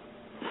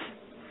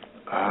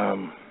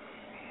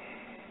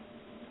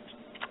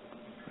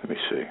 Let me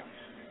see.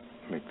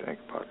 Let me think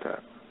about that.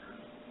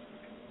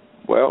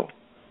 Well,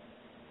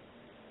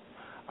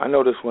 I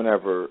notice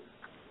whenever,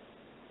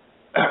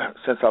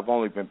 since I've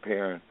only been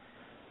pairing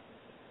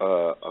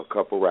a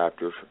couple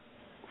Raptors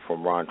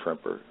from Ron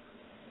Tremper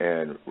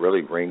and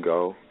really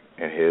Ringo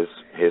and his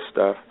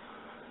stuff,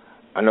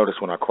 I notice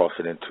when I cross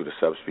it into the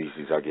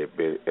subspecies, I get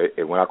big.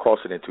 When I cross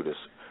it into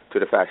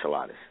the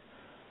fasciolatus,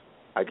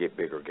 I get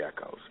bigger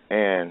geckos.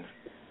 And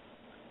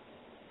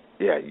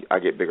yeah, I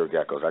get bigger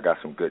geckos. I got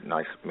some good,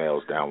 nice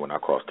males down when I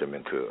crossed them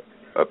into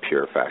a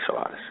pure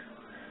fasciolatus.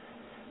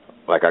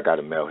 Like I got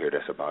a male here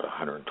that's about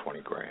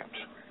 120 grams.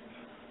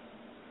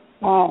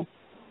 Wow.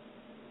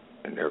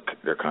 And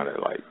they're kind of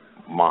like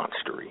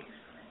monstery,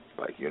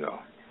 like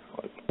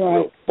like right.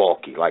 real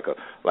bulky, like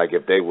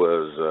if they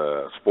was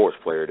a sports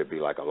player, it'd be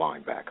like a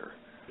linebacker.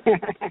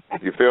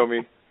 You feel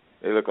me?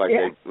 They look like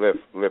they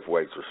lift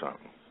weights or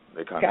something.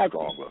 They kind of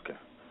strong looking.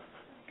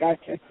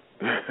 Gotcha.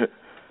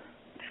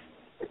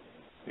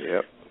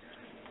 Yep.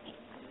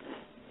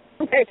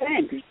 Okay,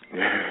 thanks.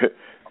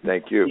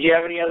 Thank you. Do you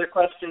have any other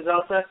questions,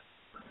 Elsa?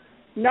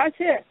 That's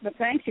it, but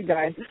thank you,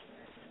 guys.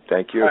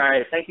 Thank you. All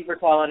right, thank you for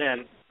calling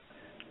in.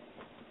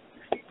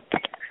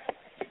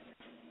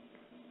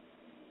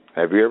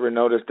 Have you ever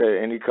noticed that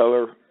any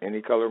color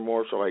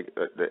more? So, like,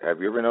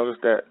 have you ever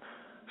noticed that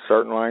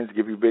certain lines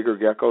give you bigger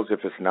geckos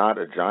if it's not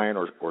a giant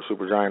or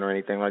super giant or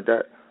anything like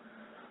that?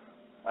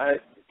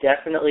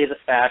 Definitely the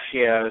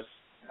fascios.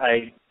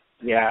 I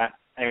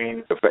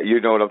mean,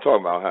 you know what I'm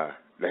talking about, huh?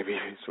 Maybe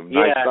some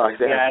nice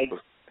sized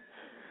animals.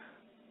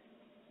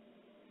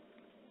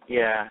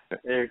 Yeah.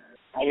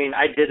 I mean,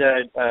 I did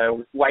a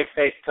white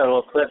face total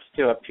eclipse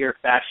to a pure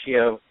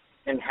fascio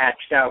and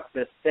hatched out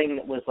this thing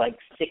that was like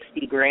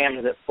 60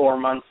 grams at 4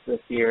 months this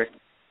year.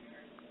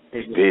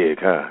 Big,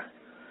 huh?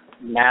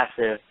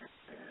 Massive.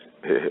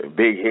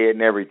 Big head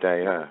and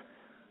everything, huh?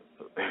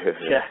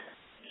 Yeah.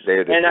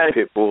 They're the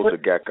pit bulls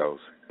of geckos.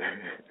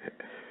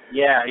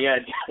 Yeah.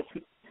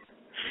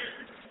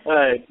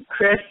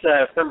 Chris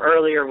from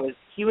earlier was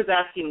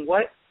asking,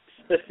 what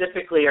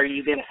specifically are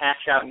you going to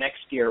hatch out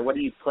next year? What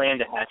do you plan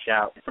to hatch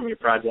out from your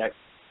project?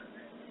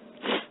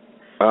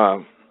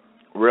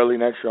 Really,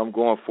 next year I'm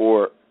going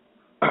for.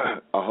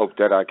 I hope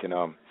that I can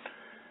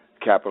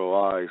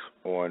capitalize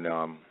on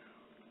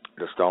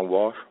the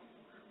Stonewashed.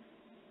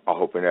 I'm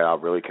hoping that I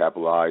really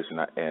capitalize,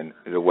 and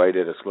the way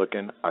that it's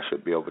looking, I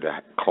should be able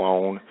to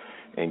clone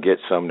and get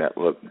some that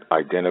look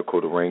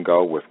identical to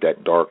Ringo with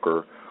that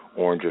darker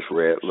orangish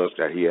red look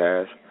that he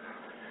has.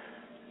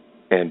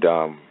 And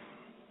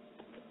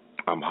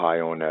I'm high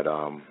on that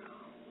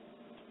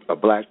a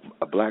black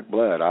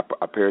blood. I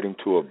paired him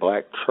to a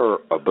black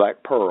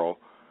pearl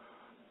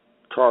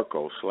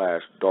charcoal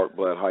 / dark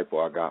blood hypo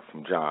I got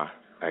from John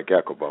at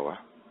Gecko Boa.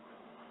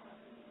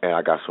 And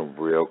I got some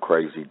real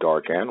crazy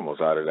dark animals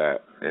out of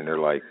that. And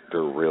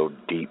they're real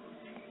deep,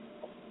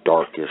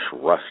 darkish,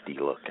 rusty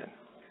looking,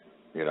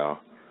 Yeah.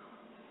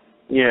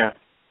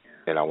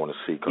 And I want to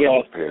see, because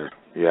I'm paired.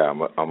 Yeah,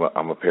 I'm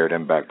gonna pair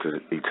them back to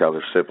each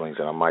other's siblings,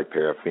 and I might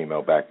pair a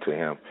female back to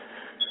him.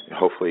 And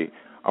hopefully,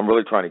 I'm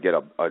really trying to get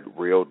a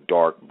real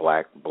dark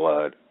black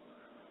blood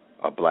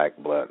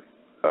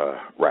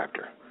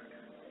raptor.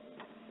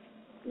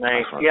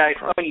 Nice. Yeah, I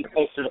saw you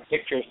posted a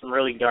picture of some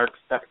really dark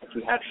stuff that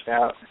you hatched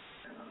out.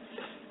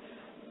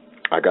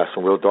 I got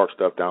some real dark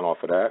stuff down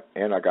off of that,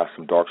 and I got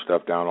some dark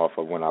stuff down off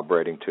of when I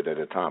bred him to that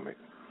atomic.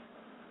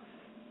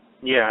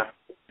 Yeah.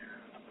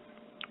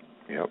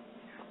 Yep.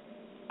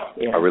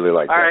 Yeah. I really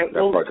like that. Right,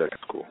 that project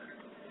is cool.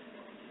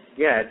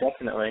 Yeah,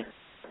 definitely.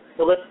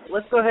 So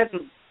let's go ahead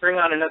and bring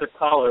on another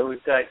caller.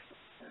 We've got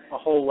a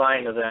whole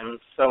line of them.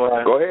 So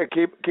go ahead,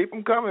 keep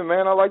them coming,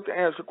 man. I like to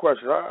answer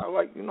questions. I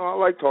like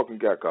talking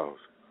geckos.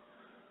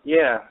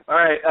 Yeah. All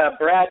right,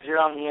 Brad, you're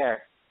on the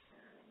air.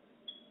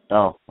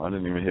 Oh, I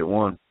didn't even hit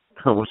one.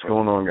 What's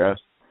going on, guys?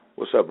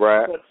 What's up,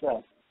 Brad? What's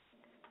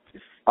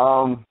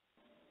up?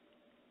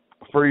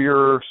 For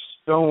your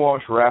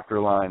Stonewashed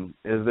Raptor line,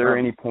 is there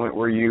any point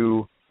where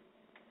you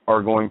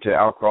are going to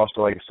outcross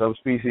to like a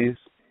subspecies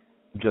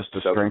just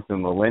to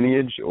strengthen the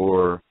lineage,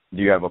 or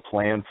do you have a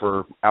plan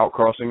for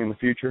outcrossing in the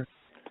future?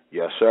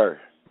 Yes, sir.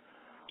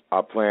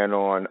 I plan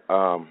on.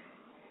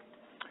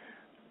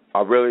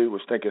 I really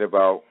was thinking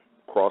about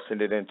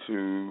crossing it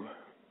into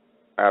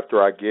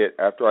after I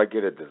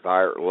get a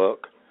desired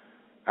look,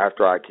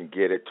 after I can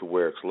get it to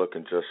where it's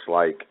looking just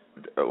like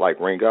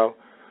Ringo.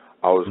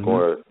 I was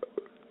going to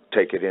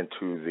take it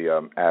into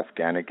the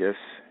Afghanagus,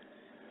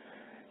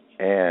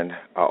 and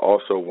I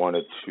also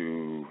wanted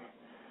to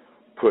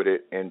put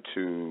it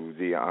into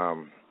the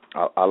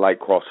I like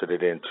crossing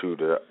it into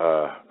the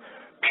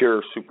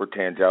pure Super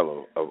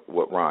Tangelo of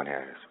what Ron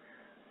has.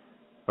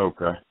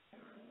 Okay.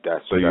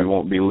 So you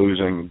won't be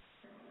losing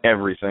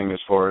everything as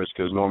far as,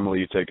 because normally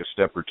you take a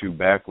step or two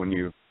back when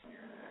you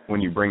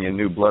bring in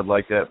new blood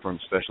like that,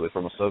 especially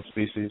from a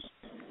subspecies.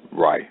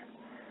 Right.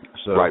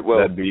 So well,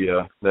 that'd be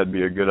a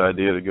good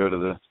idea to go to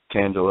the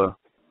Tangelo.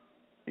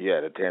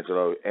 Yeah, the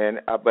Tangelo, and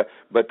but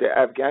the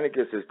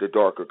Afghanagus is the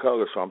darker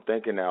color, so I'm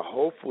thinking now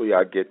hopefully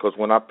I get, because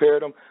when I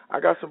paired them, I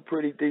got some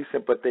pretty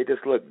decent, but they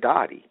just look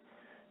dotty.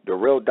 They're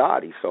real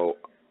dotty, so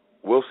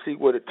we'll see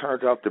what it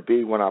turns out to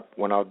be when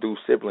I do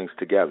siblings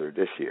together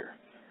this year.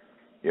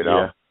 You know.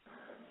 Yeah.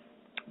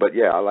 But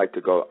yeah, I like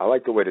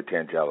the way the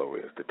Tangelo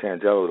is. The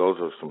Tangelo,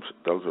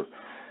 those are.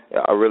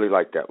 I really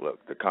like that look.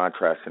 The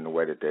contrast in the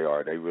way that they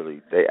are.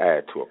 They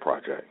add to a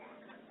project.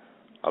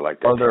 I like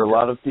that. Are there a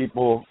lot of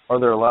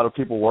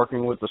people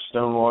working with the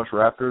Stonewashed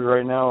Raptors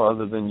right now,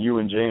 other than you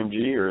and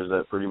JMG, or is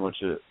that pretty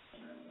much it?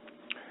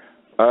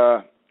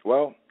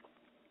 Well,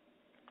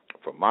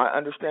 from my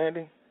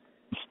understanding,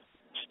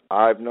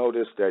 I've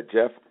noticed that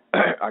Jeff,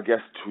 I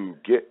guess to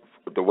get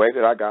the way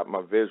that I got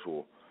my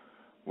visual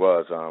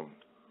was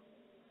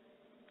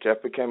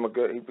Jeff became a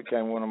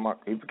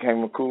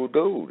cool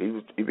dude.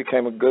 He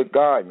became a good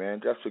guy, man.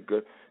 Jeff's a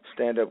good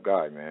stand-up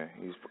guy, man.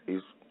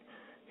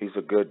 He's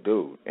a good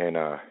dude, and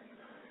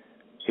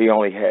he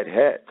only had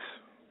hats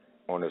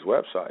on his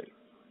website,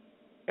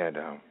 and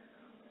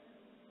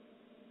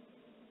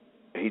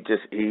he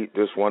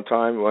this one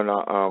time when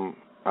I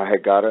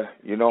had got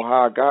you know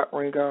how I got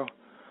Ringo?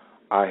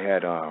 I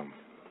had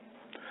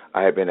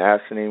been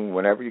asking him,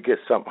 whenever you get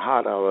something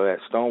hot out of that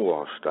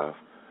Stonewall stuff,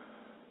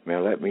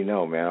 man, let me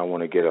know, man. I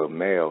want to get a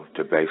male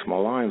to base my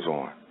lines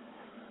on.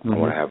 I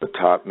want to have a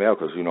top male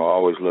because, I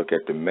always look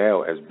at the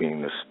male as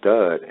being the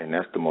stud, and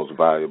that's the most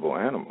valuable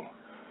animal.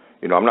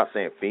 I'm not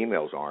saying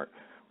females aren't,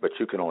 but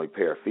you can only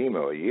pair a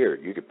female a year.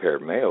 You could pair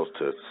males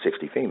to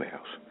 60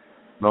 females.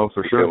 No,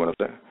 for sure. You know what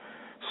I'm saying?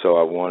 So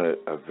I wanted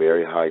a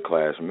very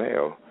high-class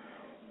male,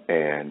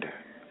 and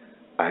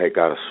I had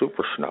got a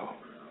Super Snow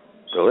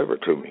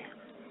delivered to me.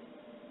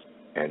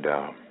 And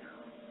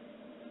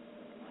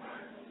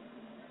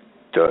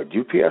the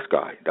UPS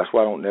guy, that's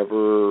why I don't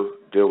never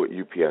deal with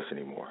UPS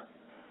anymore.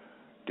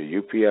 The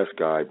UPS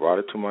guy brought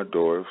it to my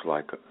door. It was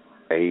like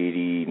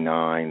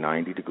 89,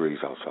 90 degrees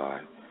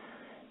outside.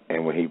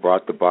 And when he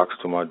brought the box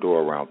to my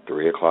door around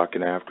 3 o'clock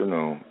in the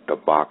afternoon, the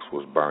box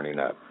was burning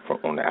up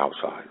on the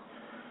outside.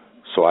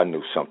 So I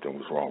knew something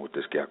was wrong with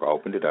this gecko. I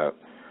opened it up.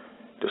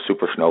 The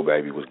Super Snow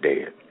baby was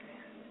dead.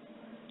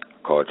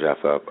 I called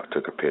Jeff up. I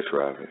took a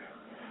picture of it.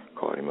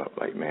 Called him up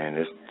like, man,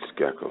 this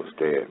gecko is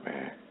dead,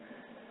 man.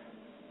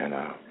 And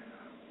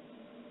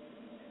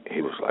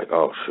he was like,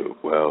 oh, shoot,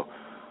 well,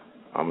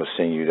 I'm going to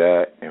send you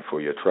that, and for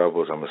your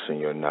troubles, I'm going to send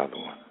you another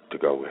one to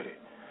go with it.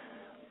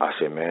 I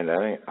said, man,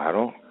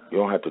 you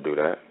don't have to do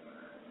that.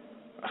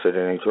 I said,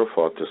 it ain't your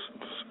fault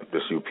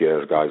this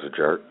UPS guy's a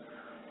jerk.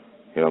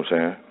 You know what I'm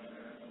saying?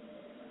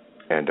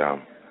 And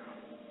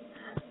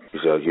he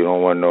said, you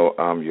don't want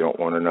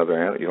another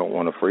animal? You don't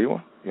want a free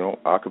one?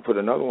 I could put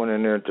another one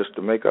in there just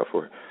to make up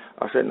for it.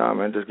 I said, nah,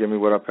 man, just give me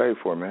what I paid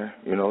for, man.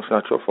 It's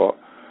not your fault.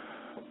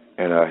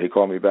 And he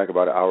called me back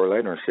about an hour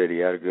later and said he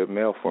had a good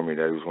mail for me,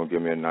 that he was going to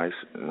give me a nice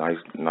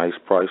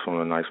price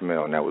on a nice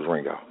mail, and that was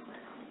Ringo.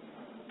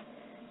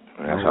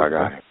 And that's how I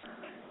got him.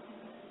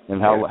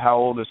 And how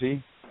old is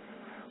he?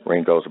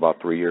 Ringo's about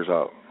 3 years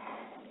old.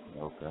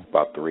 Okay.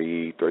 About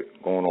three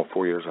going on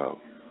 4 years old.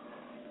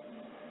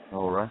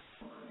 All right.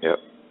 Yep.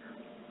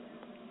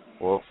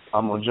 Well,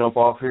 I'm going to jump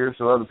off here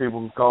so other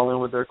people can call in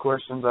with their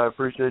questions. I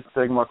appreciate you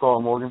taking my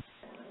call, Morgan.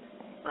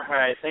 All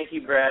right. Thank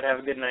you, Brad. Have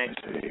a good night.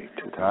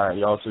 All right.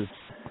 Y'all too.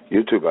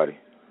 You too, buddy.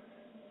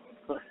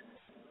 All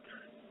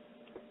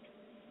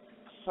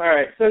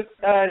right. So,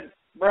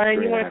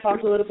 Brian, you want to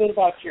talk a little bit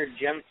about your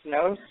gem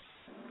snows?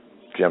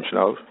 Gem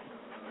snows?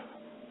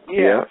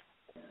 Yeah.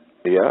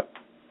 Yeah.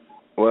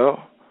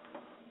 Well,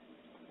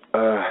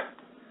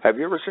 have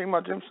you ever seen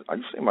my gem?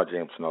 You've seen my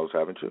gem snows,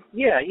 haven't you?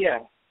 Yeah.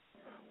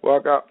 Well,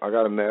 I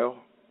got a mail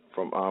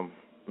from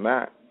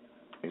Matt.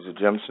 He's a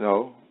gem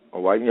snow, a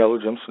white and yellow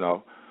gem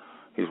snow.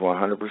 He's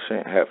 100%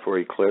 het for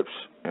eclipse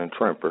and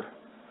trimper,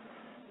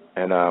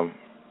 and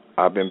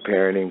I've been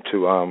pairing him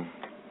to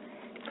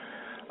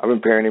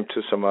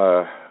some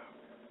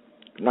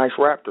nice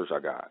Raptors I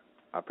got.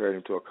 I paired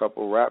him to a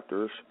couple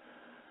Raptors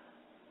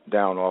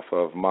down off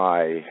of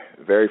my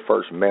very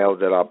first male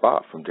that I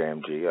bought from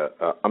JMG.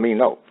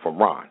 From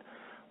Ron.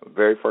 The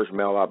very first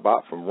male I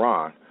bought from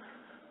Ron.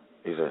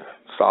 He's a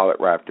solid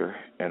Raptor,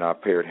 and I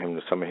paired him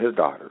to some of his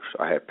daughters.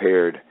 I had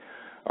paired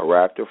a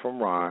Raptor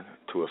from Ron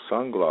to a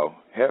Sunglow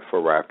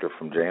Heifer Raptor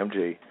from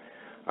JMG.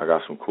 I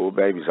got some cool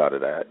babies out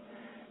of that,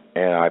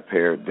 and I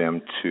paired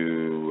them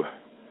to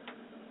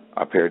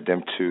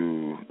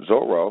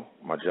Zorro,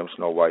 my Gem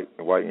Snow white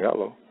and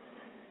yellow,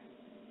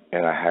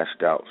 and I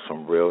hatched out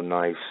some very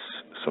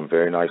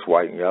nice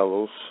white and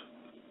yellows.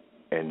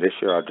 And this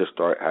year I just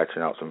started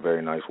hatching out some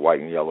very nice white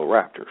and yellow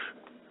Raptors.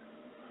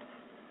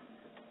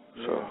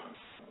 So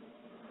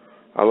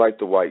I like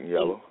the white and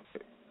yellow.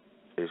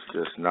 It's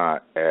just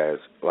not as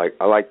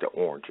I like the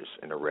oranges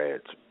and the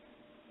reds.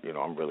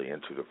 I'm really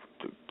into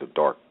the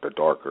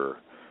darker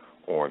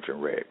orange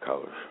and red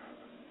colors.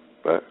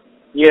 But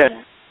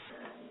yeah,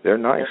 they're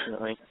nice.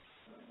 Definitely.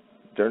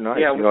 They're nice.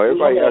 Yeah,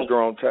 everybody has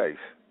their own taste.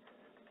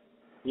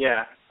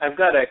 Yeah, I've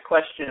got a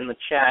question in the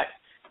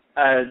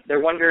chat. They're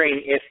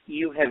wondering if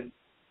you have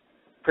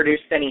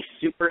produced any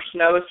super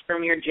snows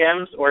from your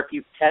gems, or if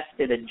you've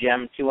tested a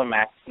gem to a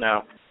max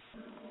snow.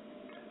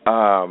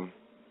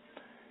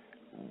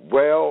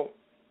 Well,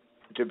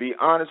 To be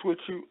honest with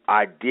you,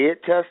 I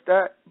did test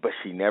that, but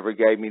she never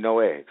gave me no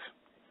eggs.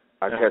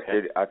 I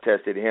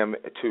tested him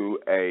to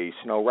a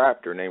snow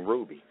raptor named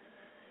Ruby.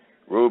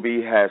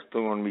 Ruby has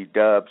thrown me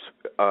duds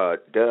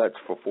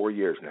for 4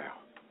 years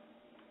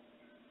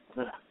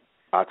now.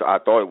 I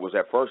thought it was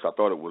at first. I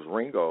thought it was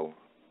Ringo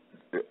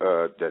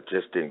that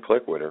just didn't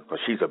click with her because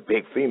she's a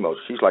big female.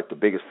 She's like the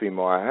biggest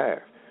female I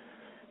have.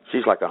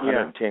 She's like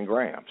 110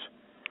 grams.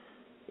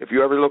 If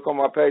you ever look on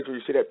my page where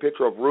you see that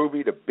picture of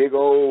Ruby, the big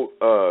old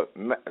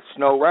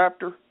snow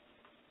raptor,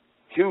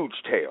 huge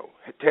tail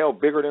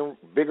bigger than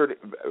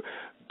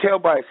tail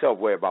by itself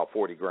weigh about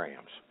 40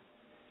 grams.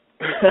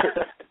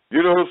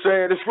 You know what I'm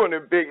saying? It's one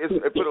of the big.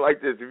 Put it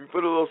like this: if you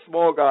put a little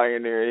small guy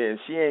in there and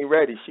she ain't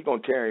ready, she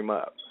gonna tear him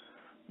up.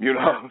 You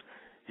know,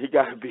 he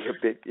got to be a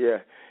big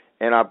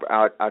And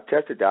I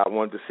tested that. I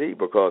wanted to see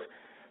because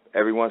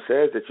everyone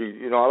says that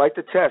you know I like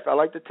to test. I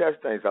like to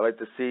test things. I like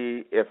to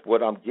see if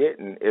what I'm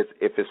getting is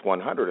if it's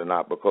 100 or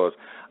not because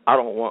I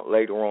don't want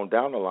later on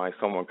down the line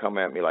someone come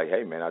at me like,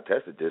 hey man, I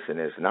tested this and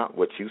it's not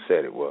what you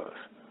said it was.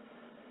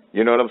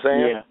 You know what I'm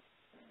saying? Yeah.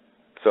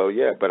 So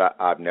yeah, but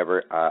I've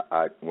never.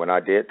 When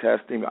I did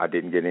test him, I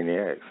didn't get any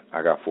eggs.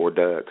 I got 4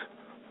 duds,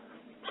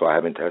 so I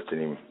haven't tested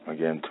him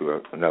again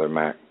to another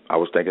Mac. I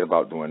was thinking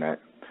about doing that,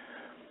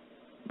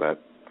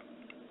 but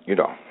you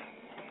know,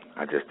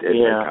 I just did.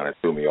 It kind of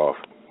threw me off.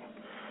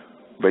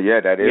 But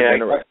yeah, that is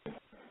interesting.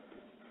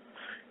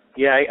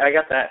 I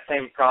got that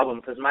same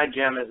problem because my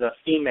gem is a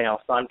female,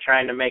 so I'm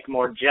trying to make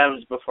more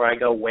gems before I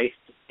go waste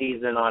the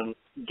season on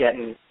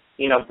getting,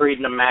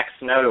 breeding a Mac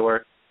Snow to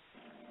her.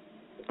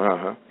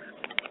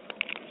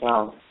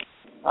 All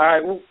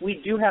right. Well,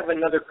 we do have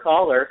another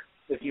caller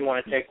if you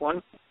want to take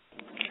one.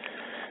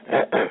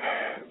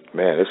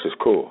 Man, this is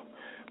cool.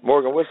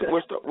 Morgan, what's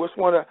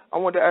one? I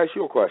wanted to ask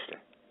you a question.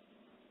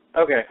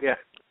 Okay. Yeah.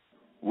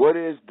 What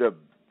is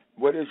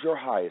your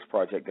highest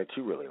project that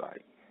you really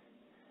like?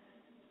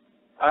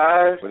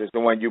 What is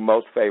the one you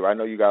most favor? I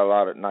know you got a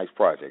lot of nice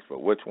projects,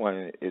 but which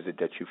one is it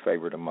that you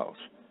favor the most?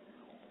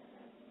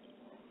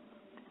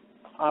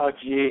 Oh,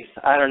 geez,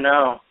 I don't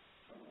know.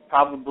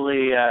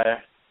 Probably.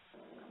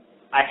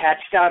 I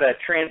hatched out a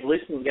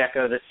translucent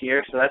gecko this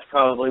year, so that's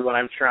probably what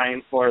I'm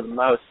trying for the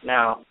most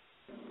now.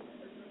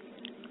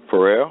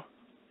 For real?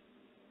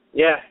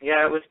 Yeah,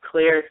 it was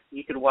clear.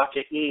 You could watch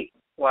it eat,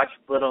 watch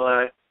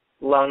little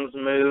lungs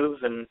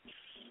move, and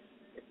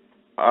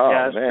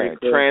man,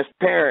 cool.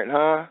 Transparent,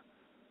 huh?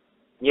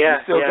 Yeah.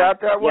 You still got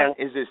that one?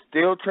 Yeah. Is it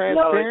still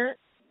transparent?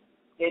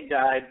 No, it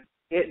died.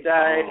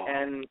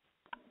 And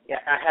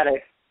I had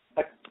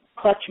a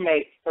clutch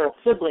mate or a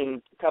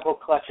sibling, a couple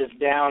clutches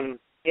down.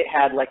 It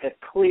had like a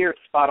clear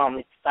spot on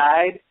the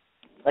side.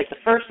 Like the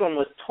first one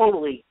was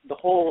totally, the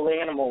whole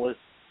animal was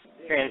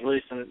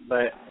translucent,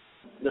 but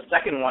the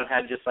second one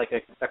had just like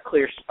a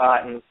clear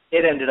spot, and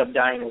it ended up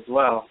dying as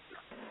well.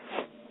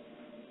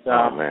 So,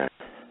 oh, man.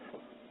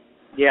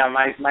 Yeah,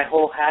 my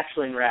whole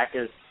hatchling rack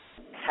is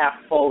half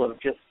full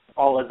of just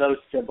all of those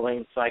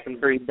siblings, so I can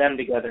breed them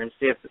together and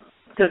see if,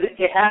 because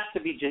it has to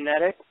be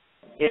genetic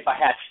if I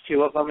hatch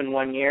 2 of them in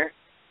 1 year.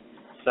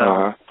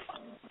 So,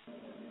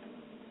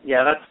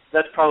 yeah,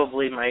 that's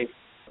probably my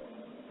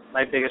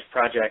biggest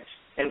project.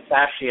 And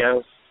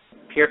fascios,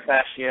 pure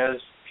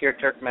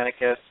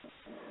Turkmenicus.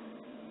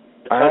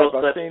 I've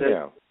seen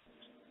them.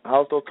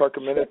 How's those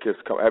Turkmenicus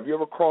come? Have you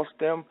ever crossed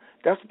them?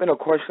 That's been a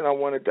question I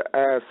wanted to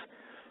ask.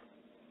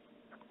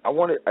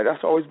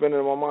 That's always been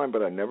in my mind,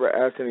 but I never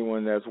asked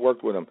anyone that's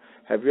worked with them.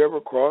 Have you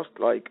ever crossed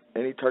like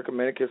any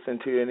Turkmenicus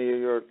into any of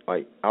your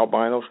like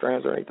albino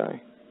strands or anything?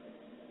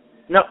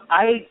 No,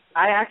 I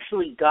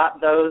actually got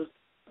those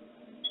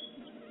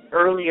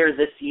earlier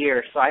this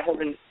year, so I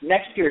haven't.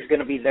 Next year is going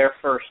to be their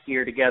first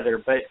year together,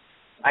 but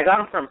I got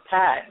them from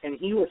Pat, and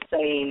he was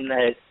saying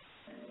that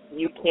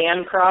you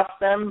can cross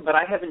them, but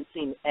I haven't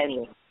seen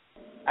any.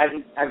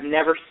 I've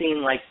never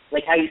seen like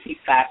how you see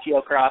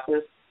fascio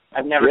crosses.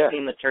 I've never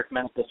seen the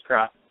Turkmenicus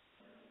cross.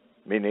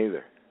 Me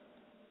neither.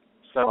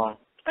 So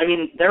I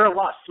mean, they're a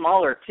lot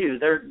smaller too.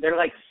 They're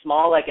like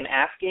small like an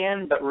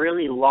Afghan, but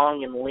really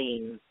long and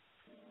lean.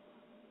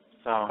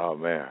 So. Oh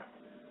man,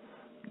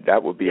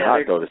 that would be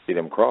hot though to see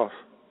them cross.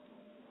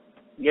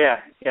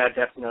 Yeah,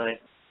 definitely.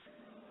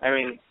 I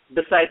mean,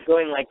 besides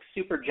going like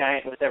super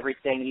giant with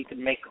everything, you could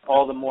make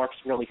all the morphs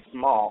really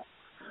small.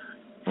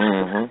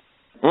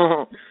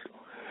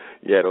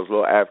 Yeah, those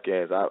little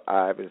Afghans,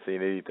 I haven't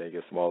seen anything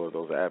as small as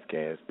those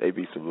Afghans. They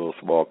be some little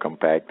small,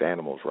 compact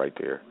animals right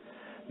there.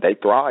 They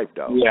thrive,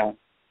 though. Yeah.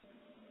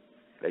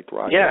 They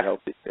thrive. Yeah. They're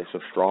healthy. They're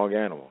some strong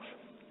animals.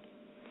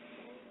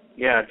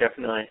 Yeah,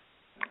 definitely.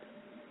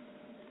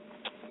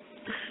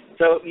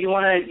 So you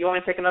want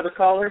to take another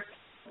caller?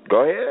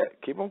 Go ahead.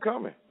 Keep them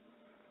coming.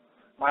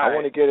 All I right.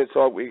 want to get it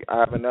so I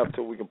have enough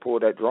so we can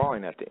pull that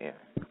drawing at the end.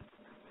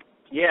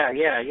 Yeah.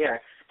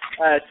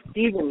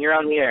 Steven, you're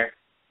on the air.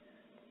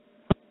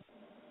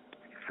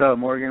 What's up,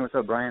 Morgan? What's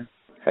up, Brian?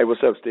 Hey,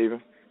 what's up,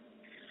 Steven?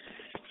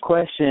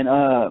 Question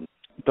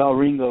about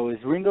Ringo. Is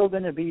Ringo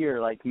going to be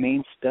your like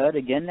main stud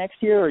again next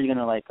year, or are you going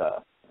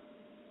to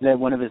let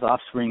one of his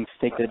offsprings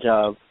take the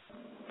job?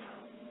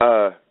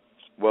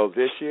 Well,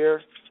 this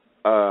year,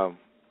 I'm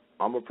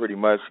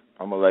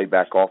gonna lay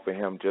back off of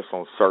him just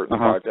on certain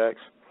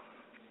projects.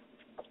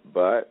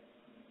 But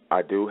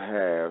I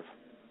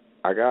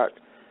got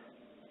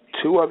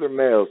 2 other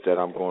males that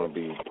I'm going to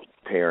be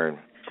pairing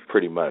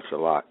pretty much a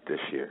lot this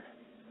year.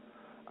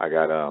 I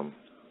got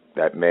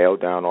that male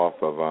down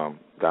off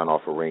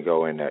of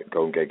Ringo in that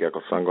Golden Gate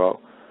Gecko Sunglow,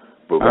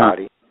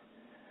 Bugatti.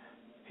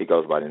 He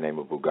goes by the name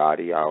of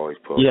Bugatti. I always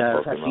put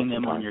I've seen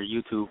him on your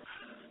YouTube.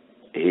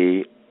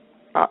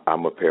 I'm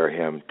gonna pair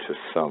him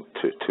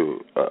to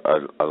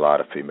a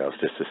lot of females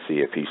just to see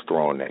if he's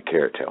throwing that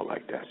carrot tail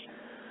like that.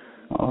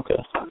 Oh, okay.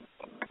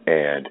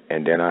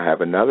 And then I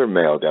have another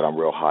male that I'm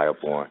real high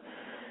up on.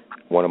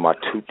 One of my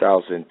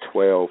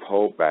 2012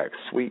 holdbacks,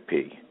 Sweet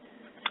Pea.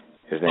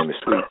 His name is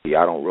Sweet Pea.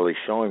 I don't really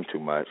show him too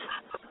much,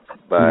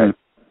 but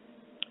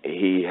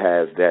he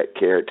has that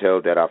carrot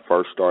tail that I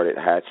first started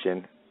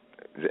hatching.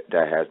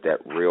 That has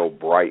that real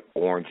bright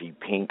orangey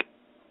pink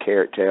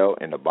carrot tail,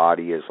 and the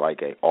body is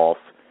like a off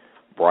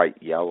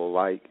bright yellow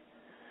like.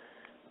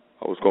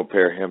 I was going to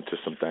pair him to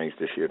some things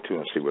this year too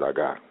and see what I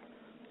got,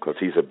 because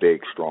he's a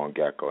big, strong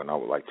gecko, and I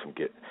would like to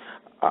get.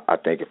 I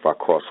think if I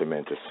cross him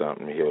into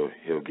something,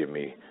 he'll give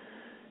me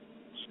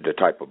the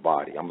type of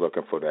body I'm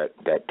looking for.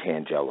 That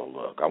Tangelo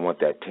look. I want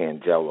that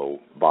Tangelo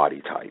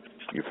body type.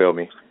 You feel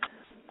me?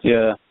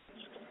 Yeah.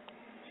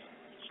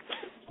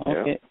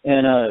 Okay. Yeah.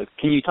 And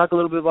can you talk a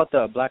little bit about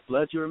the black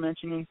bloods you were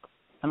mentioning?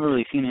 I haven't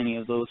really seen any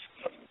of those.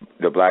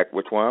 The black,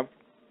 which one?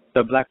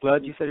 The black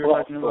blood you said you were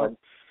talking about?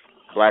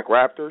 Black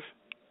Raptors?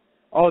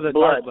 Oh, the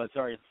dark blood.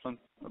 Sorry, some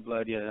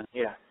blood. Yeah.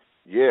 Yeah.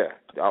 Yeah.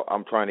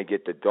 I'm trying to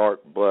get the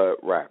dark blood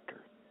raptor.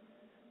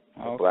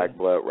 The black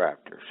blood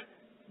raptors.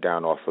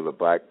 Down off of the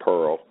black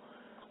pearl,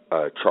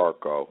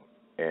 charcoal,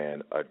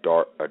 and a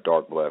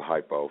dark blood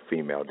hypo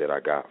female that I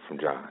got from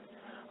John.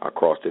 I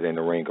crossed it in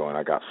the Ringo, and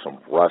I got some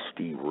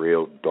rusty,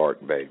 real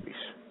dark babies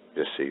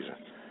this season.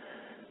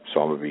 So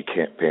I'm going to be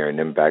pairing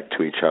them back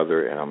to each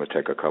other, and I'm going to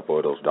take a couple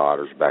of those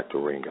daughters back to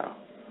Ringo.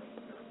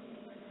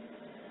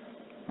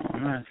 Oh,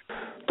 nice.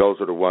 Those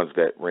are the ones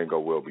that Ringo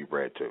will be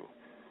bred to.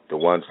 The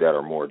ones that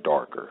are more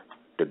darker.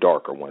 The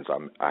darker ones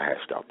I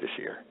hatched out this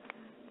year.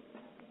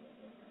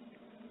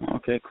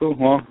 Okay, cool.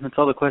 Well, that's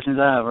all the questions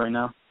I have right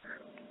now.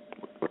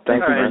 Well, thank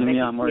you for having me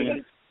on,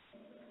 Morgan.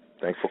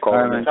 Thanks for calling.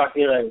 All right, man. Talk to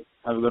you later.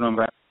 Have a good one,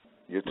 Brad.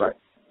 You too. Bye.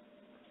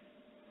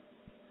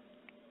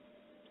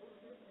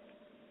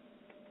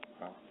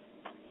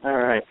 All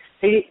right.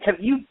 Hey, have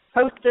you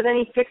posted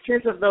any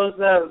pictures of those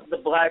the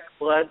black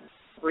bloods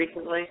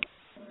recently?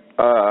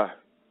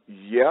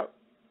 Yep.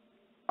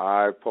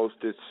 I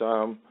posted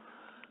some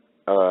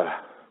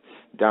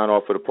down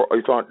off of the. Are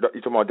you talking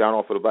about down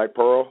off of the black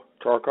pearl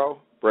charcoal,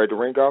 bred to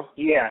Ringo?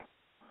 Yeah.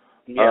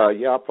 Yeah.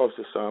 I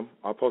posted some.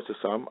 I'll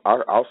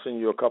send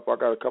you a couple. I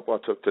got a couple I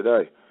took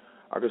today.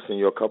 I can send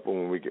you a couple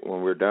when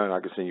we're done. I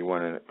can send you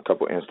one in a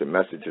couple instant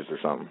messages or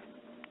something.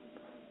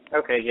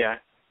 Okay. Yeah.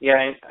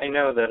 Yeah. I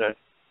know that.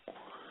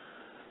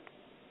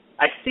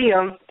 I see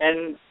them,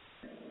 and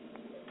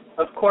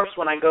of course,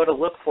 when I go to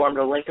look for them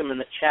to link them in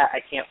the chat, I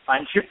can't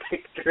find your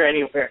picture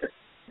anywhere.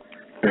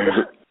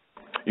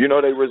 You know,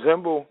 they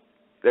resemble.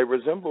 They're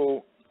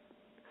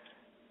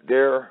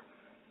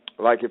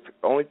like, if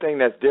only thing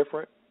that's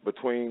different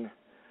between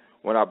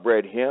when I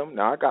bred him.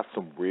 Now I got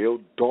some real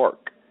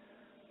dark,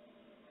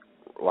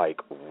 like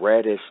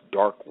reddish,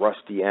 dark,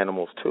 rusty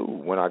animals too.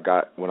 When I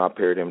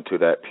paired him to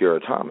that pure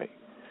atomic,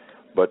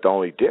 but the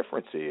only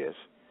difference is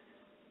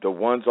the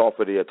ones off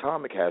of the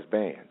atomic has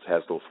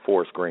those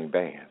forest green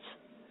bands,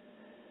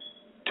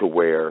 to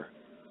where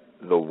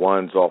the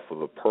ones off of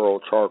the pearl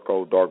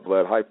charcoal dark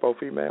blood hypo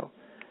female,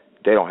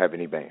 they don't have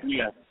any bands.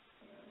 Yeah.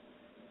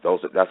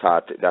 That's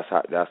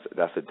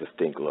a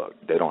distinct look.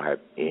 They don't have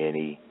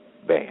any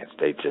bands.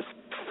 They just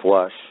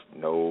flush,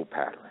 no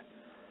pattern.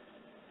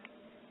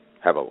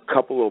 Have a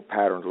couple little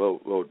patterns,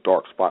 little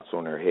dark spots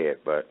on their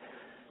head, but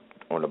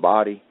on the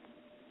body,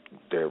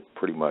 they're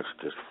pretty much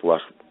just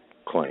flush,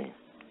 clean.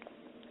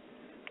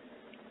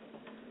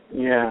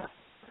 Yeah.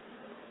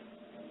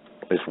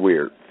 It's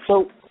weird.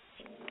 So,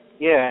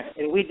 yeah,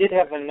 and we did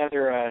have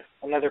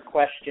another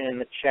question in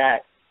the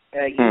chat.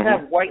 You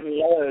have white and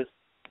yellows.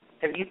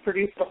 Have you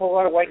produced a whole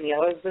lot of white and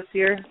yellows this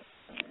year?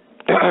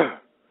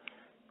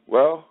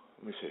 Well,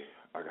 let me see.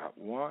 I got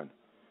 1,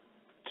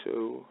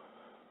 2,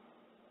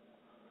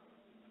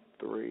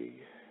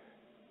 3.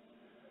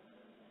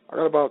 I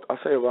got about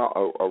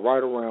right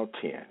around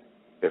 10,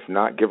 if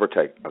not, give or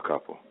take a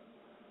couple.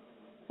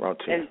 Around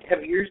 10. And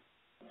have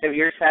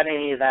yours had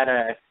any of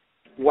that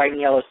white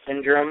and yellow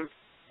syndrome?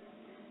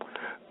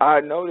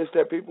 I noticed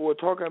that people were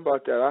talking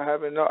about that. I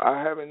haven't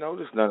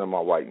noticed none of my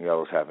white and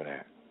yellows having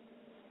that.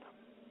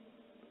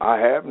 I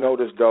have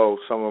noticed, though,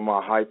 some of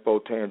my hypo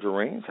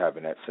tangerines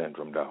having that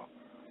syndrome, though.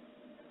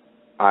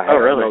 I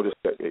have noticed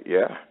that.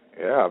 Yeah,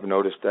 I've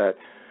noticed that.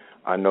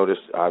 I've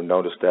noticed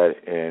that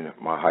in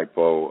my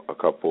hypo, a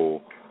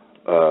couple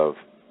of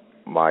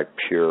my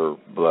pure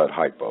blood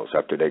hypos.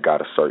 After they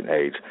got a certain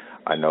age,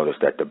 I noticed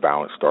that the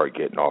balance started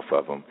getting off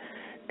of them,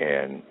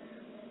 and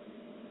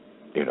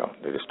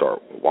they just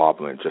start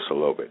wobbling just a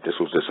little bit. This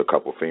was just a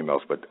couple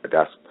females, but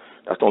that's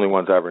the only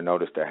ones I ever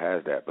noticed that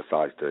has that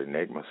besides the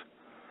Enigmas.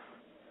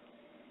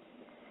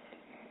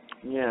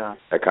 Yeah.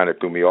 That kind of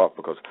threw me off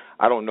because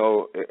I don't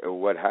know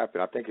what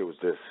happened. I think it was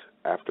just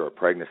after a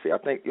pregnancy. I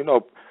think,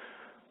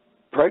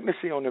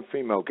 pregnancy on them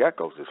female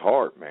geckos is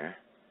hard, man.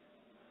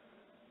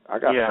 I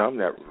got some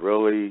that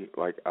really,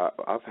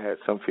 I've had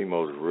some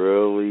females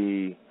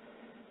really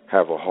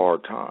have a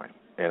hard time.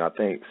 And I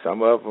think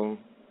some of them,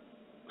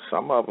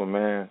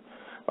 man,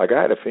 I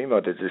had a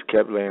female that just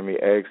kept laying me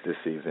eggs this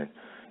season.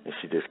 And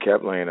she just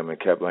kept laying them,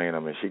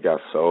 and she got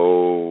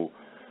so,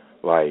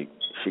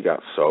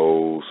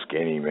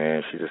 skinny,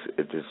 man.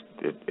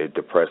 It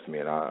depressed me,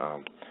 and I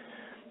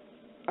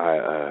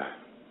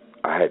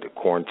had to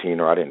quarantine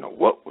her. I didn't know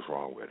what was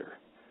wrong with her.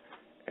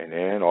 And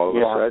then all of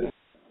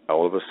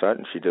a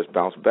sudden, she just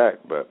bounced back.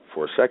 But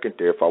for a second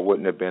there, if I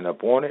wouldn't have been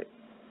up on it,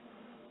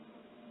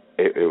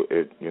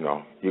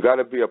 you got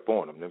to be up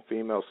on them. Them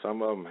females,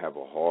 some of them have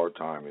a hard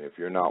time, and if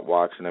you're not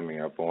watching them and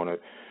you're up on it,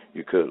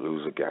 you could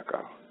lose a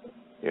gecko.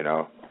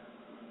 Yeah.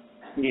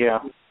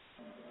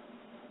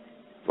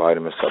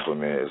 Vitamin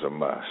supplement is a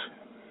must.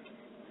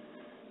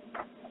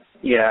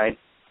 Yeah, I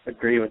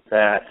agree with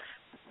that.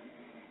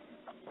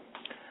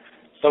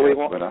 So we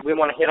want to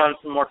hit on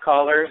some more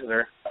callers,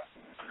 or?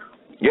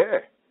 Yeah.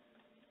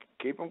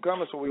 Keep them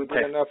coming so we can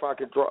get enough. I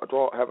could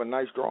have a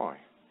nice drawing.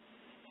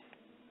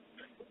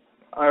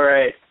 All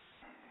right.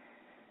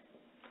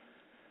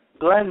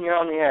 Glenn, you're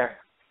on the air.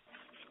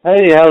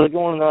 Hey, how's it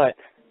going tonight?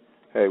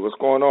 Hey, what's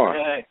going on?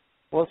 Hey.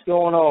 What's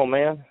going on,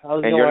 man? I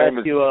was going to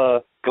ask you,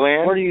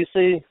 Glenn?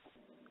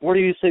 where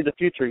do you see the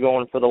future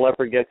going for the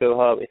leopard gecko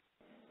hobby?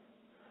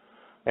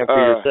 And for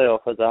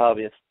yourself as a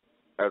hobbyist?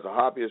 As a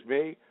hobbyist,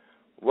 me?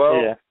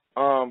 Well,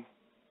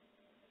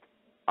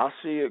 I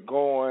see it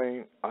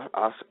going.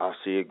 I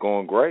see it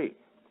going great.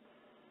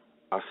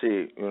 I see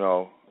it,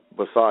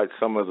 besides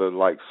some of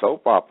the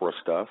soap opera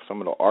stuff,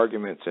 some of the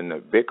arguments and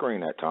the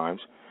bickering at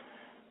times.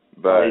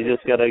 But you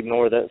just got to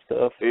ignore that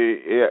stuff.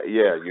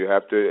 Yeah, you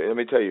have to. Let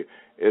me tell you,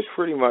 it's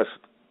pretty much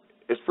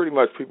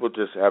people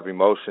just have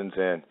emotions,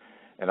 and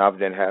I've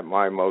then had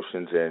my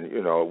emotions, and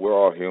we're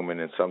all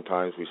human, and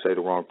sometimes we say the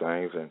wrong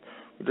things, and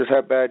we just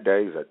have bad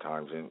days at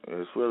times, and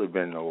it's really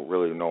been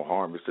no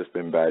harm. It's just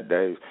been bad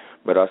days.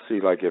 But I see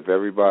if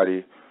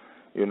everybody,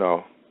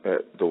 the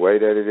way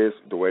that it's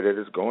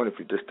going, if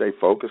you just stay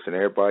focused and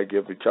everybody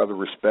give each other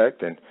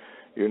respect, and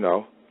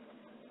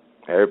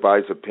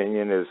everybody's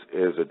opinion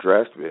is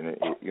addressed, and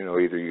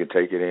either you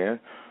can take it in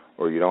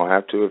or you don't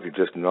have to. If you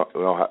just know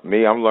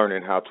me, I'm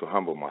learning how to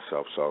humble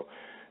myself. So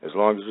as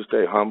long as you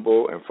stay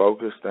humble and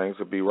focused, things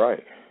will be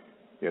right.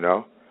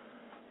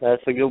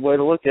 That's a good way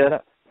to look at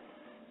it.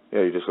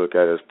 Yeah, you just look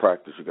at it as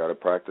practice. You got to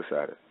practice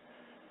at it.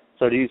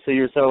 So do you see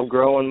yourself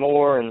growing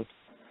more? And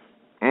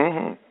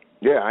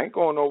yeah, I ain't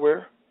going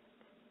nowhere.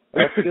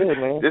 That's good,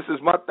 man. This is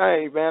my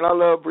thing, man. I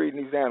love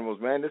breeding these animals,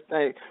 man.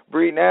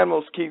 Breeding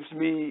animals keeps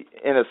me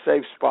in a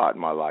safe spot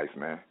in my life,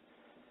 man.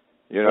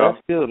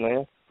 That's good,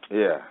 man.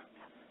 Yeah.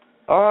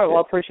 All right, well,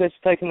 I appreciate you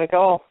taking the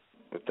call.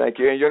 Well, thank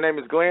you. And your name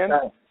is Glenn?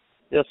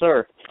 Yes,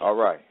 sir. All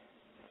right.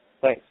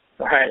 Thanks.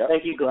 All right,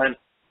 Thank you, Glenn.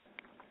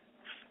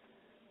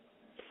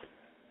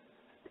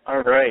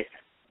 All right.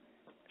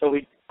 So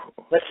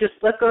let's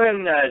go ahead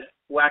and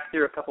whack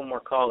through a couple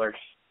more callers.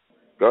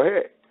 Go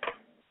ahead.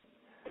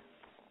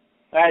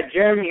 All right,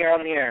 Jeremy, you're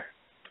on the air.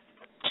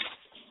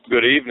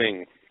 Good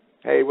evening.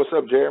 Hey, what's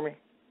up, Jeremy?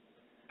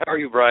 How are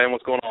you, Brian?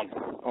 What's going on?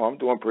 Oh, I'm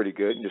doing pretty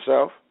good. And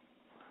yourself?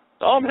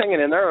 Oh, I'm hanging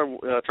in there. I'm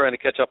trying to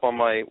catch up on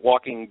my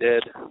Walking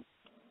Dead.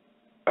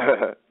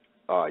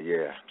 Oh,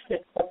 yeah.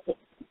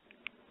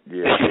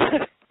 Yeah.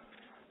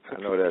 I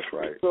know that's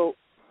right. So,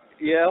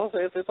 yeah, I'll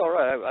say it's all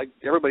right.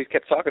 Everybody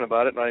kept talking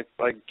about it, and I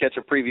catch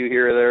a preview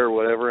here or there or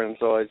whatever, and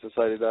so I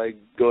decided I'd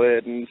go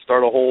ahead and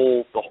start the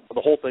whole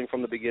thing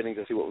from the beginning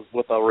to see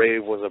what the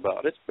rave was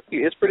about.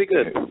 It's pretty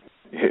good.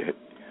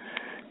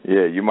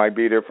 Yeah, you might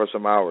be there for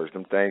some hours.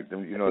 Them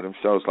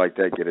shows like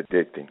that get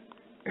addicting.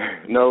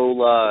 No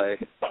lie.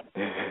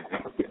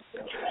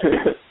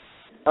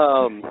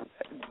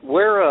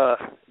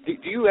 Do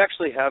you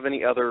actually have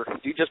any other? Do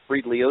you just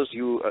breed Leos? Do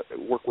you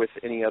work with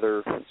any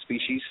other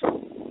species?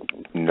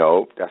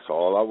 Nope, that's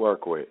all I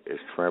work with. It's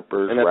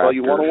shrimpers, and that's raptors. all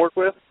you want to work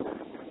with?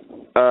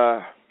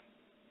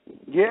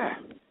 Yeah.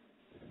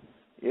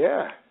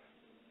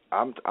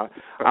 I'm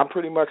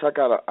pretty much. I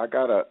got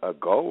a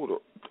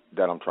goal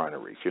that I'm trying to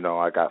reach.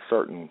 I got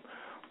certain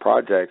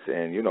projects,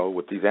 and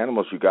with these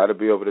animals, you got to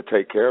be able to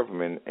take care of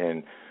them,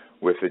 and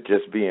with it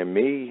just being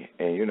me,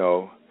 and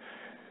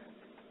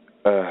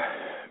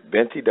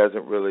Benty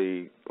doesn't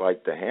really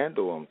like to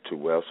handle them too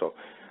well, so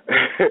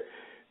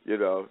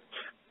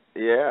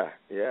yeah.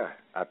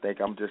 I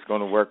think I'm just going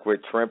to work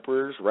with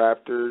shrimpers,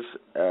 raptors.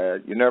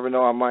 You never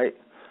know, I might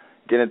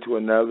get into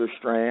another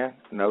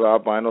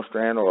albino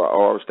strand, or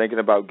I was thinking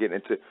about getting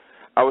into.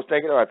 I was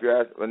thinking about if you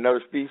ask another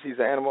species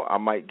of animal, I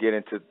might get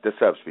into the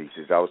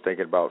subspecies. I was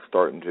thinking about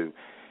starting to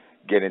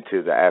get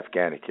into the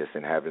Afghanicus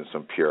and having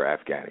some pure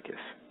Afghanicus.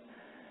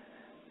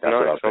 That's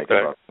what I was thinking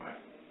about.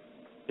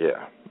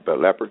 Yeah, but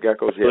leopard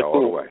geckos, yeah,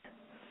 all the way.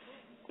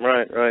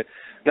 Right.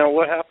 Now,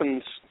 what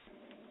happens,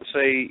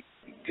 say,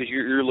 because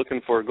you're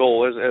looking for a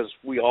goal, as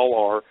we all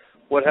are,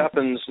 what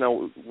happens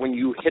now when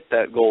you hit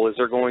that goal?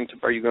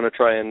 Are you going to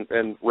try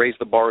and raise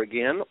the bar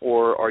again,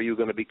 or are you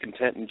going to be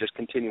content and just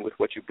continue with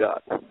what you've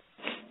got?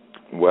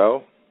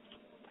 Well,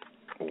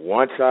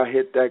 once I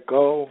hit that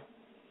goal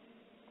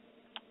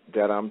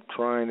that I'm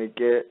trying to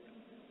get,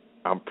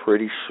 I'm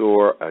pretty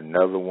sure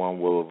another one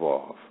will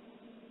evolve.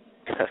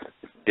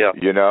 Yeah.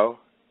 You know?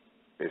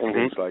 It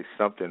seems like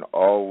something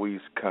always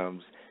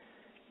comes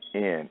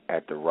in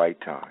at the right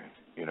time.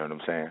 You know what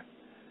I'm saying?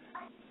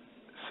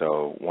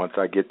 So once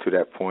I get to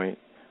that point,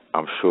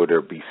 I'm sure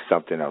there'll be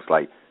something else.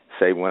 Like,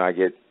 say when I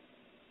get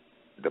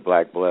the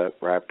black blood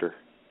raptor,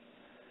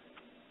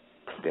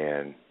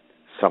 then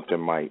something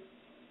might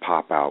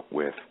pop out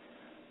with,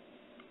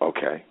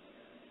 okay,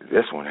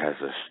 this one has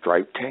a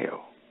striped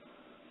tail.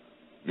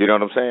 You know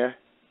what I'm saying?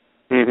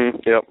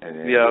 Yep.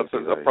 Yeah, it's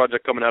a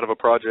project coming out of a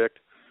project.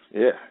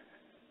 Yeah.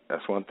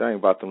 That's one thing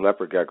about them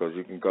leopard geckos.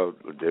 You can go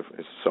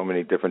so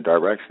many different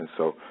directions.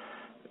 So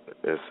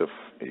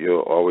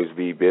you'll always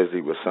be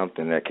busy with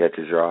something that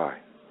catches your eye.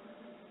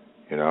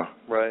 You know?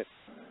 Right.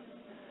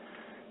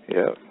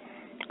 Yeah.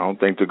 I don't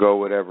think to go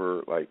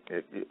whatever, like,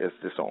 it's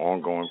just an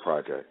ongoing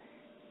project,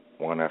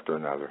 one after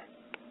another.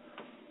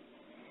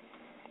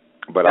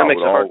 But that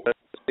makes it hard to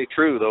stay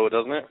true, though,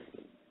 doesn't it?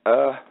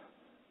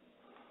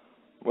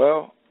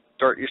 Well,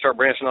 you start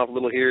branching off a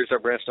little here,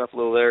 start branching off a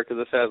little there, because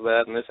this has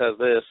that and this has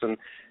this,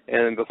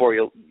 and before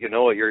you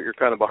know it, you're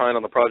kind of behind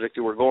on the project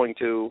you were going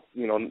to,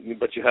 you know,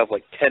 but you have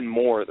like 10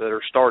 more that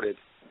are started.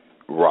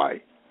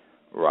 Right.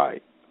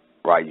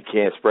 You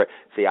can't spread.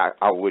 See, I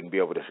wouldn't be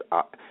able to.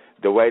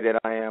 The way that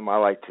I am, I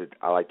like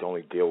to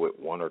only deal with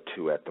one or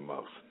two at the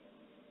most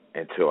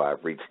until I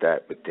reach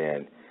that. But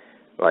then,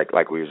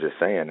 like we were just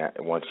saying,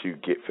 that once you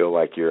feel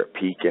like you're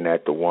peaking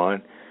at the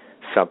one,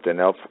 something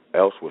else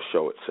will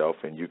show itself,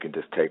 and you can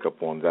just take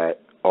up on that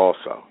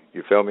also.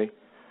 You feel me?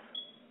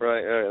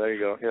 Right. There you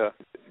go. Yeah.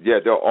 Yeah,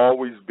 there'll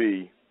always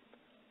be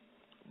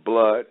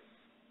blood,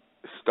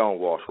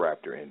 Stonewashed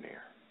raptor in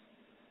there.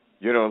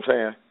 You know what I'm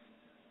saying?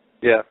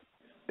 Yeah.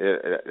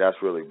 That's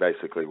really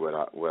basically what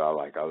I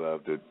like. I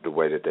love the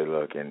way that they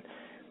look, and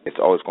it's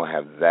always going to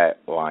have that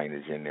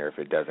lineage in there if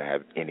it doesn't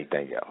have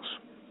anything else.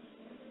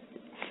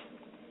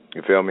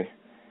 You feel me?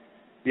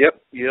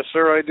 Yep. Yes,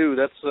 sir. I do.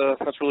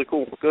 That's really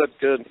cool. Good.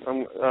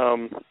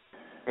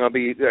 I'll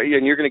be.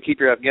 And you're going to keep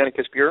your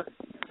Afghanicus pure.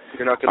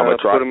 You're not going to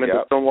put them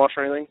into Stonewash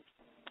or anything.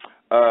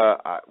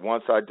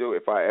 Once I do,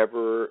 if I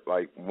ever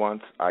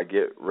once I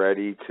get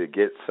ready to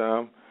get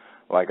some,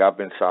 I've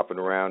been shopping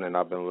around and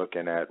I've been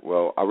looking at.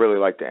 Well, I really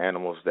like the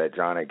animals that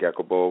John at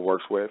Gecko Bull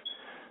works with,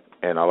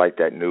 and I like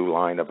that new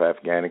line of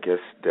Afghanicus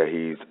that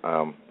he's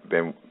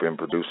been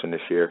producing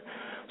this year.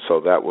 So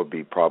that would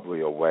be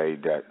probably a way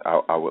that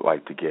I would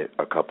like to get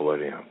a couple of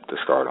them to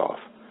start off.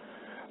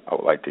 I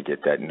would like to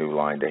get that new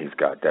line that he's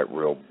got, that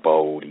real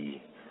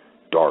boldy,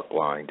 dark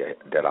line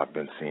that I've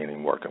been seeing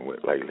him working with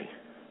lately.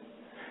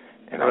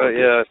 And I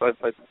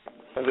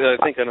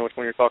think I know which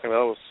one you're talking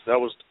about. That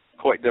was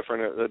quite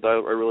different. I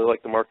really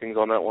like the markings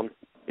on that one.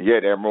 Yeah,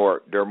 they're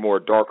more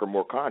darker,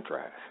 more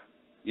contrast.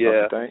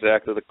 Yeah,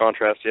 exactly. The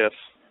contrast, yes.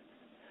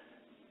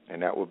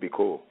 And that would be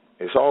cool.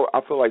 I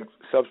feel like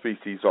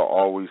subspecies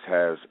always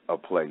has a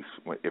place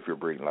if you're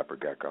breeding leopard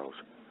geckos,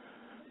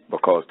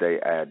 because they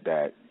add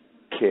that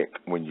kick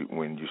when you're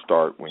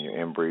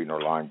inbreeding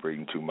or line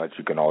breeding too much.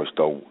 You can always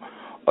throw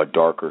a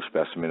darker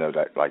specimen of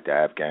that, like the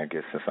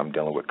Afghanicus, since I'm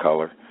dealing with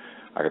color.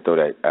 I could throw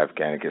that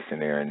Afghanicus in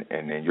there,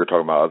 and then you're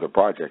talking about other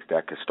projects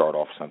that could start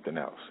off something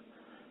else.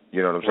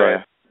 You know what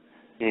I'm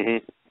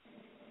saying?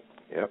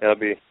 Yep. That'd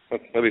be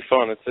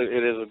fun. It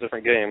is a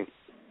different game.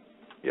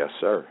 Yes,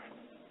 sir.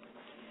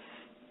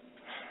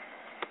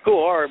 Cool.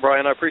 All right,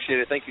 Brian. I appreciate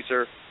it. Thank you,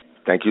 sir.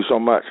 Thank you so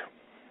much.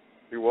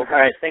 You're welcome. All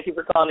right. Thank you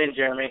for calling in,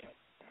 Jeremy.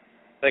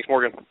 Thanks,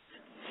 Morgan.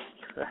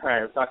 All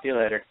right. I'll talk to you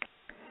later.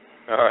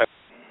 All right.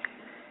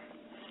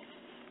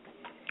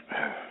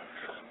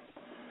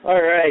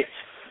 All right.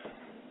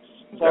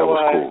 That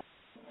was cool.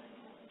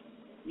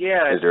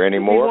 Yeah. Is there any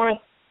more?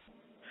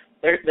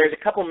 There's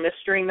a couple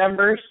mystery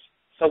numbers,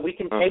 so we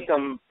can take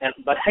them,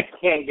 but I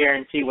can't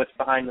guarantee what's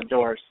behind the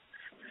doors.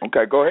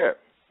 Okay, go ahead.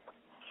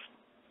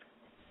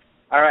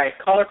 All right,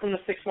 caller from the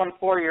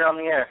 614, you're on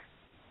the air.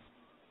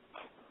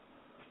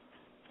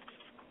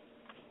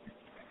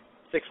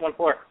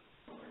 614.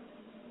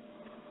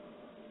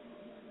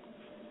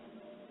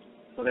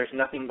 So there's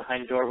nothing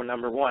behind door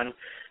number 1.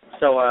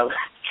 So let's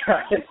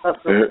try it.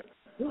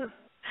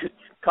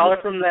 Caller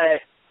from the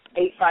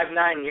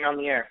 859, you're on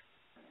the air.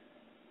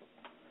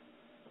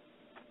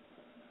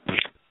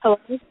 Hello.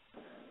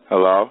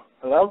 Hello.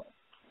 Hello.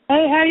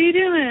 Hey, how you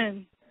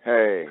doing?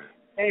 Hey.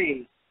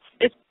 Hey.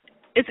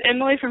 It's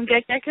Emily from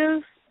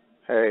Geckos.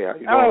 Hey, how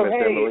you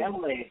doing, Miss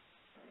Emily?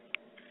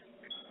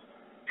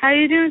 How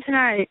you doing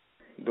tonight?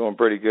 Doing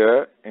pretty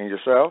good. And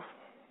yourself?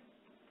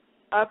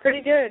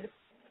 Pretty good.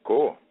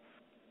 Cool.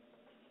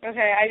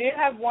 Okay, I do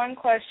have one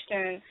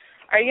question.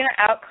 Are you going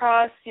to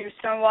outcross your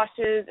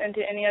Stonewashes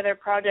into any other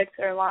projects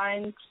or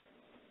lines?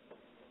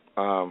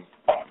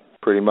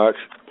 Pretty much.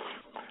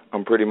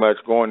 I'm pretty much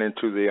going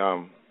into the,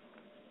 I'm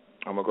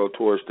going to go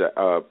towards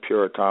the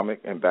pure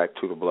atomic and back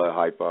to the blood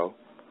hypo.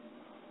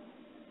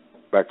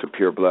 Back to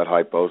pure blood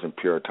hypos and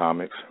pure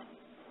atomics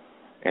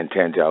and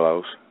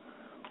tangellos.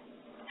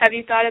 Have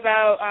you thought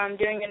about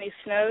doing any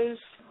snows?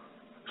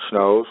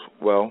 Snows?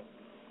 Well,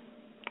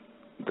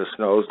 the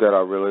snows that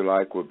I really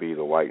like would be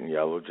the white and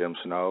yellow gem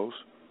snows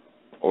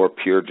or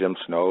pure gem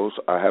snows.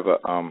 I have a,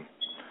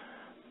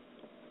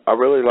 I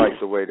really like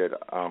the way that,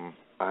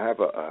 I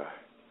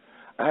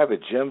have a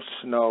gem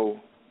snow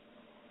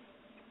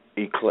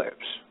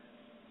eclipse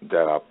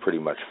that I pretty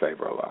much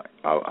favor a lot.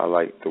 I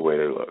like the way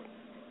they look.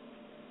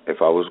 If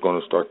I was going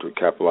to start to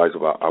capitalize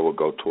about, I would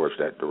go towards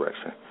that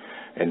direction.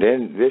 And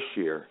then this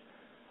year,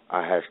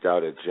 I hashed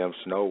out a gem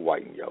snow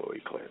white and yellow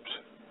eclipse.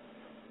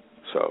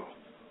 So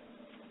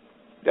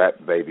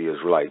that baby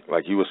is like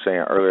you were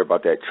saying earlier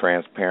about that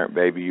transparent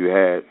baby you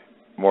had,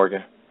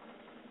 Morgan.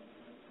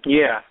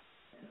 Yeah.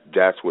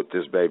 That's what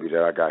this baby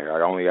that I got here.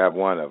 I only have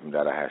one of them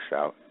that I hashed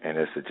out, and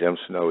it's a gem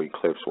snow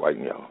eclipse white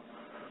and yellow.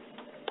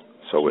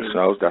 So with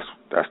snows,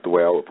 that's the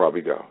way I would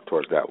probably go,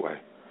 towards that way.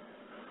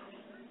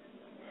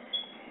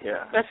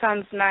 Yeah. That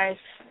sounds nice.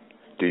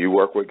 Do you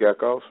work with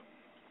geckos?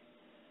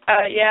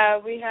 Yeah,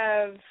 we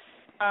have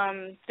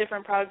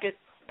different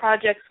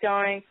projects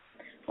going.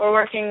 We're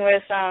working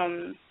with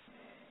some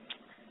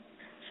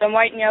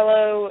white and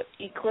yellow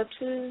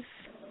eclipses.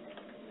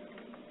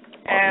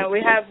 And we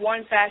have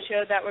one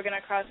fascio that we're going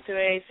to cross to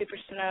a super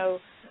snow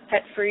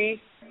pet-free.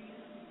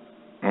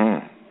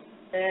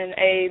 And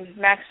a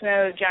max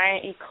snow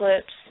giant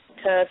eclipse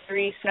to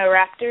 3 snow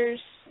raptors.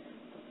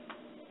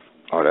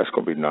 Oh, that's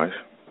going to be nice.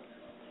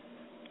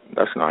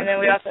 That's nice. And then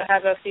we also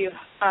have a few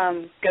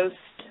ghost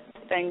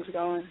things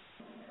going.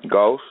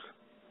 Ghost?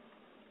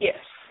 Yes.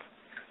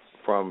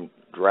 From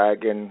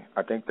Dragon,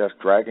 I think that's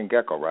Dragon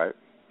Gecko, right?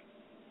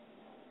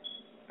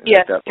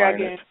 Yes,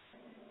 Dragon. Lineage?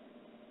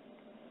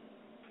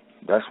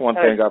 That's one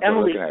thing I've been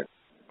looking at.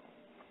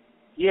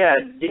 Yeah,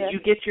 did you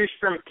get yours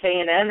from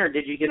K&N or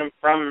did you get them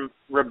from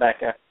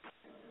Rebecca?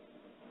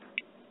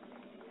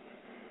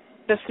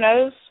 The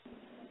snows?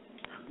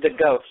 The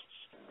ghosts.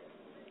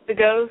 The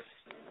ghosts?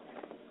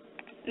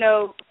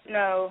 No.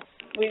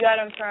 We got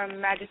them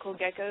from Magical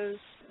Geckos.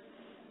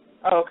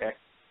 Oh, okay.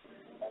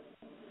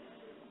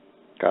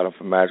 Got them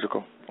from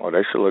Magical? Oh,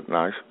 they should look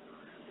nice.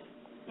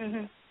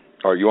 Mhm.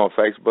 Are you on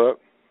Facebook?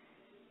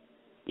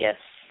 Yes.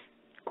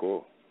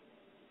 Cool.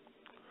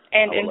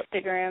 And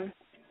Instagram.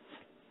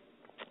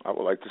 I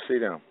would like to see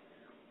them.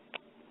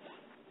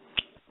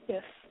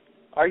 Yes.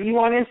 Are you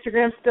on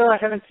Instagram still? I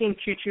haven't seen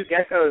Choo Choo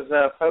Geckos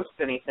post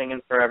anything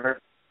in forever.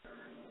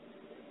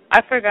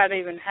 I forgot I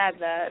even had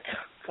that.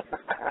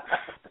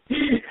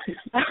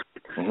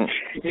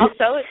 I'll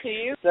sell it to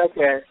you. It's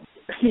okay.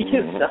 You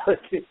can sell it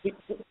to me.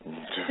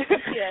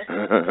 Yes.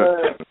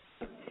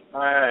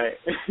 All right.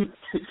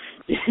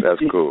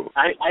 That's cool.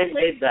 I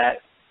made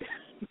that.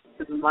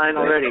 This is mine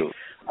already. Cool.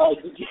 Oh,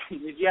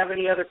 did you have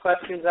any other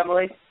questions,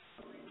 Emily?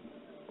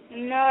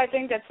 No, I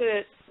think that's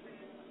it.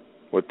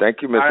 Well,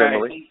 thank you, Miss Right.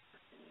 Emily.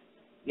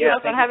 Yeah, You're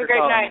welcome. Have a great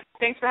night.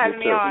 Thanks for having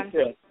me on.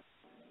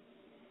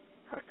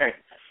 Okay.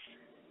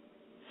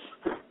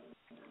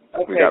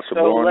 We got some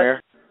more on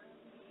there?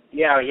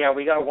 Yeah,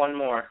 we got one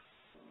more.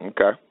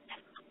 Okay.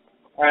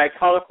 All right,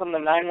 caller from the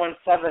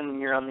 917,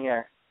 you're on the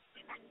air.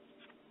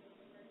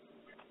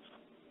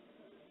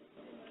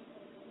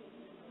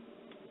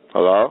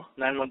 Hello?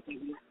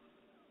 917.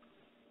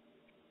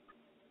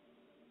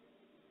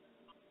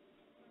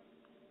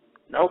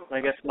 Nope,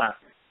 I guess not.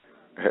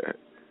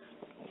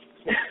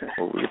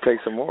 Well, we can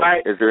take some more.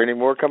 Right. Is there any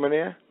more coming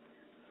in?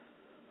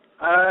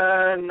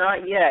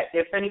 Not yet.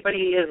 If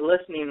anybody is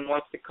listening and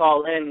wants to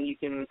call in, you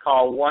can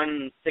call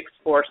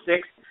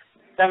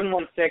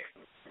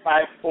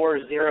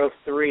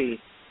 1-646-716-5403.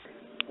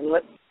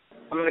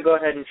 I'm going to go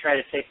ahead and try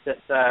to take this.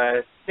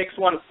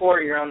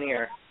 614, you're on the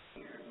air.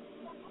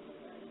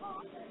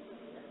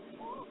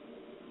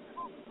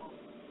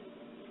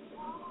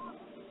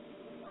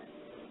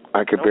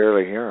 I could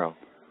barely hear him.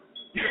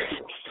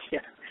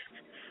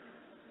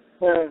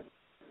 Yeah.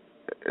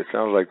 It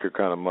sounds like they're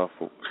kind of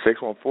muffled.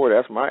 614,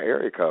 that's my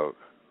area code.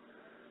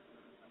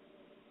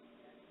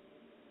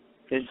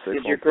 Is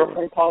your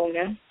girlfriend calling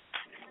in?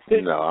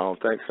 No, I don't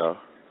think so.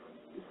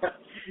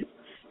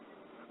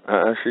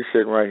 She's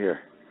sitting right here.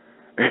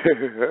 Is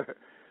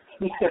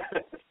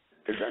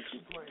that you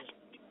playing?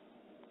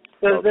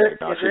 So is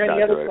there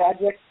any other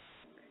projects?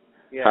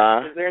 Yeah.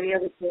 Huh? Is there any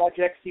other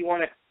projects you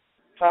want to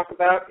talk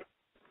about?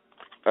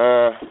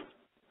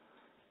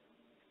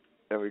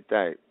 Let me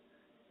think.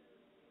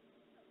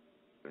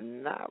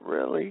 Not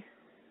really.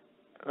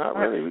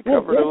 We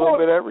covered a little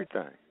bit of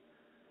everything.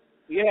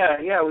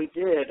 Yeah, we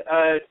did.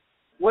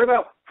 What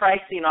about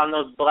pricing on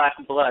those black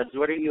bloods?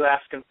 What are you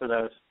asking for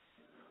those?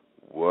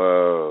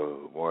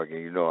 Whoa, Morgan,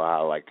 you know I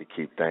like to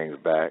keep things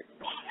back.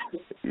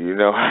 You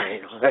know I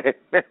ain't letting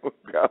them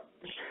go.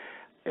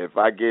 if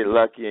I get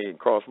lucky and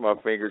cross my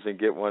fingers and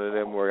get one of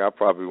them, I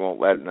probably won't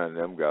let none of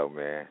them go,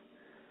 man.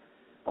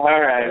 All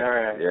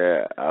right.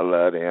 Yeah, I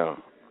love him,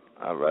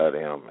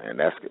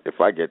 man.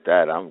 If I get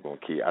that, I'm gonna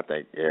keep. I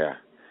think,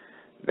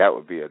 that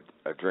would be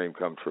a dream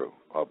come true.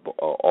 A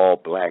all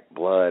black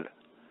blood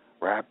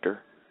raptor.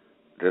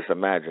 Just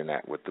imagine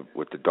that with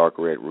the dark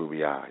red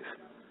ruby eyes.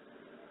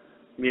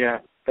 Yeah,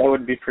 that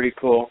would be pretty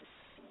cool.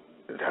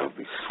 That would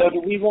be so.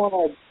 Sweet. Do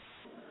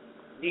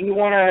you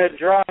want to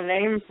draw a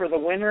name for the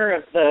winner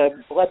of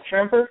the blood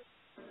trimper?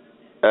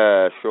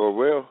 Sure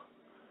will.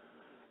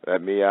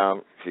 Let me.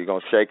 She's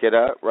gonna shake it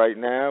up right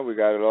now. We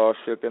got it all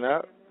shooken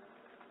up.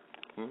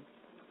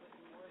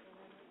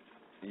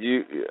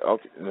 You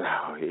okay?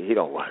 No, he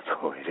don't want to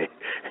go in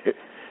there.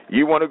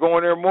 You want to go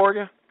in there,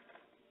 Morgan?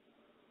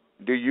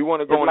 Do you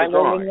want to go in the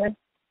drawing?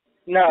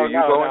 No,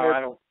 I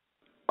don't.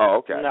 Oh,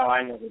 okay. No,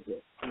 I never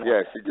did. No.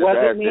 Yeah, she just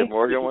asked if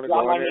Morgan want to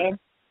go in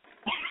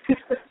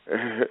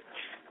there.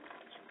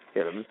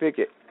 Yeah, let me pick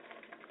it.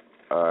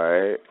 All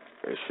right,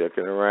 it's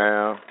shaking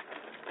around,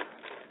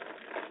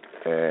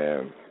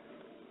 and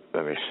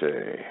let me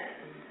see.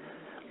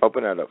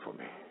 Open that up for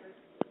me.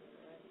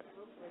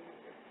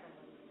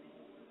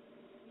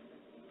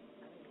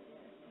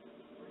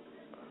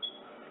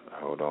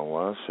 Hold on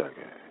one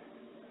second.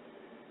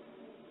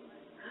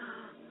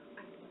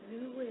 I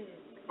knew it.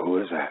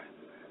 Who is that?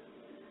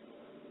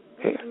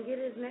 I didn't get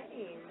his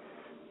name.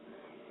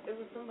 It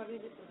was somebody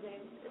that was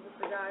named. It was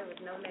the guy with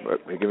no name.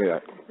 But give me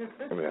that.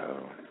 Give me that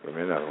one. Give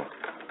me another one.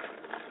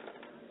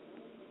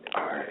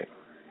 All right.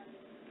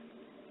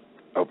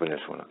 Open this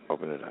one up.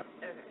 Open it up.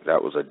 Okay.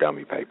 That was a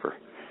dummy paper.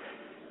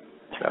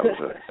 That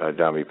was a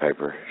dummy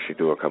paper. She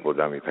threw a couple of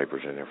dummy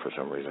papers in there for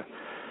some reason.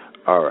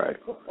 All right.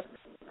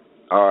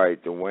 All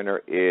right. The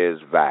winner is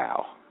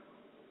Val.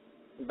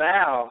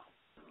 Val.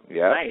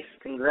 Yep. Nice.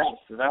 Congrats,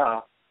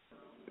 Val.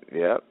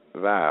 Yep.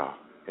 Val.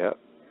 Yep.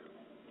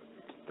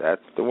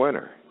 That's the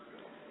winner.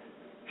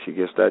 She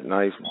gets that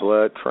nice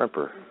blood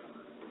trimper.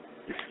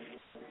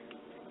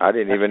 I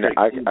didn't even.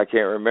 I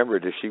can't remember.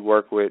 Does she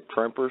work with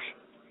trimpers?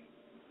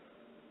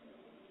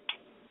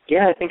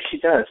 Yeah, I think she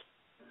does.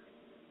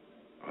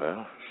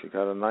 Well, she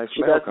got a nice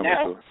mail coming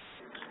to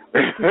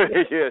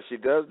her. Yeah, she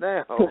does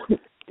now.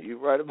 You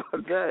right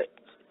about that.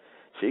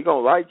 She gonna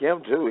like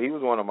him too. He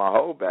was one of my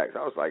holdbacks. I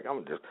was like,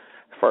 I'm just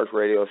first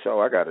radio show.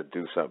 I got to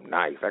do something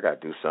nice. I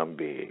got to do something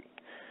big.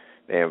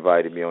 They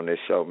invited me on this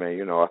show, man.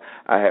 You know,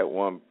 I had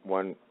one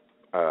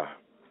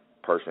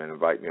person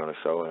invite me on the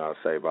show, and I'll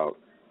say about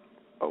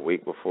a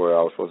week before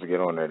I was supposed to get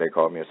on there, they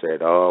called me and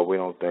said, "Oh, I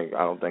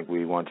don't think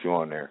we want you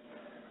on there."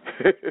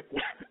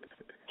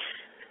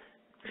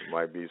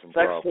 Might be some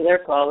problems. Thanks for their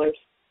callers.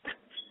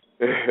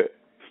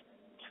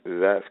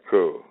 That's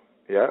cool.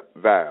 Yeah,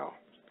 Val.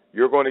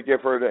 You're going to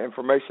give her the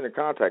information to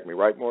contact me,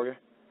 right, Morgan?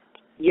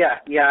 Yeah,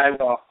 I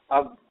will.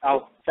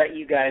 I'll set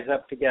you guys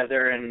up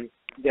together and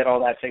get all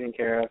that taken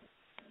care of.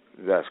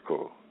 That's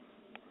cool.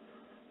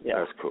 Yeah.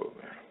 That's cool,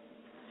 man.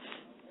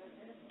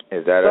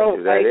 Is that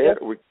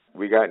it?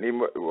 We got any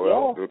more?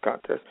 Well, the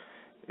contest.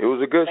 It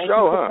was a good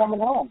show, huh?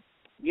 Coming on.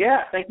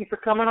 Yeah, thank you for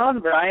coming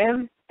on,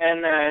 Brian.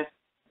 And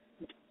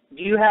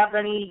do you have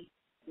any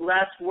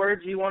last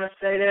words you want to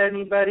say to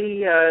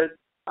anybody?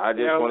 I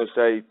just want to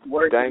say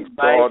thanks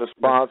to all the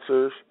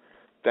sponsors.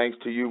 Thanks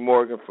to you,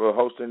 Morgan, for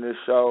hosting this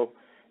show.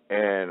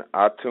 And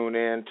I tune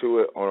in to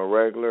it on a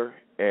regular.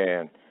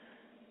 And,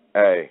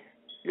 hey,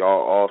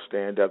 y'all all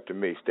stand up to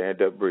me,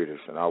 stand up breeders.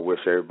 And I wish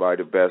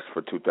everybody the best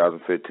for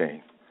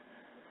 2015.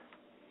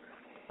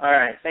 All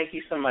right. Thank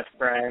you so much,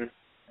 Brian.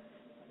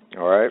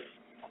 All right.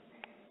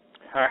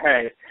 All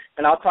right.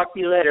 And I'll talk to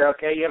you later,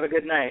 okay? You have a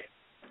good night.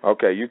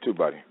 Okay, you too,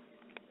 buddy.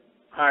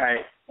 All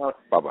right. Well,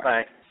 bye-bye.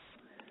 Bye.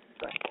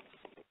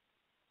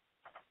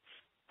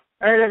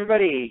 All right,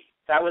 everybody.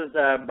 That was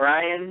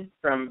Brian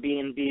from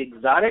B&B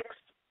Exotics,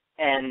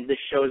 and this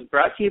show is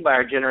brought to you by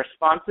our generous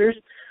sponsors,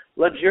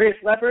 Luxurious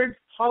Leopards,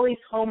 Holly's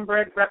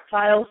Homebred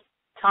Reptiles,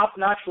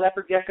 Top-Notch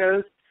Leopard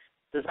Geckos,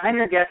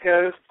 Designer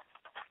Geckos,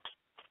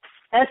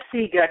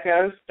 SC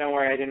Geckos. Don't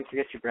worry, I didn't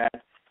forget you, Brad.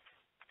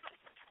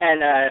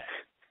 And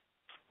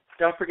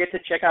don't forget to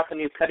check out the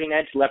new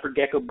cutting-edge Leopard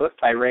Gecko book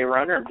by Ray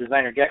Runner of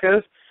Designer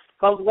Geckos,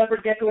 called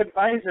Leopard Gecko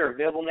Advisor,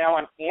 available now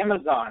on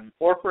Amazon.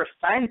 Or for a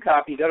signed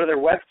copy, go to their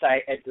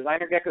website at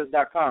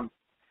designergeckos.com.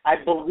 I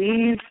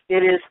believe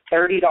it is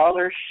 $30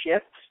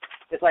 shipped.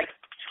 It's like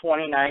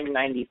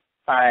 $29.95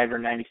 or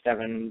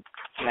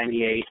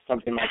 $97.98,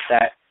 something like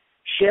that.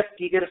 Shipped,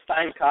 you get a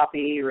signed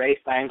copy, Ray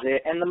signs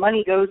it, and the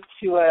money goes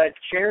to a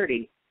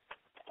charity,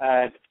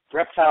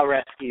 reptile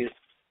rescues.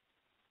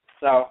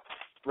 So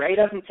Ray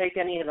doesn't take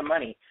any of the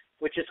money,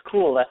 which is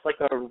cool. That's like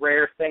a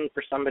rare thing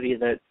for somebody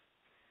that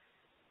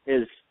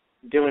is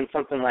doing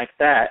something like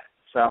that.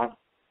 So,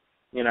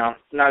 you know,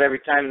 not every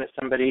time that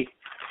somebody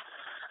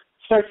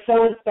starts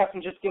selling stuff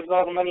and just gives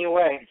all the money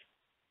away.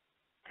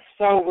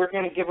 So we're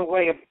going to give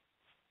away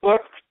a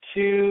book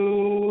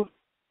to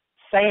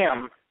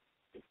Sam.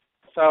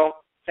 So,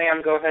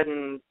 Sam, go ahead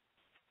and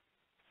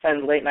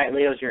send Late Night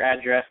Leos your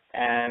address,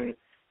 and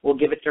we'll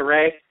give it to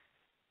Ray.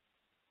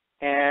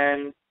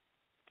 And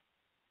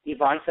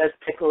Yvonne says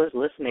Pickle is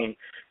listening.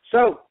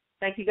 So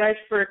thank you guys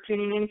for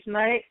tuning in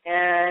tonight,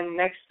 and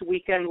next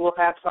weekend we'll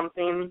have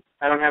something.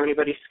 I don't have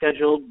anybody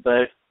scheduled,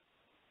 but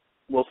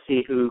we'll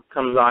see who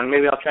comes on.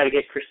 Maybe I'll try to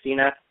get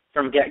Christina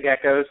from Get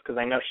Geckos because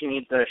I know she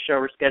needs the show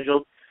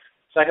rescheduled.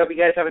 So I hope you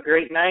guys have a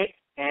great night,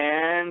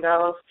 and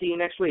I'll see you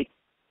next week.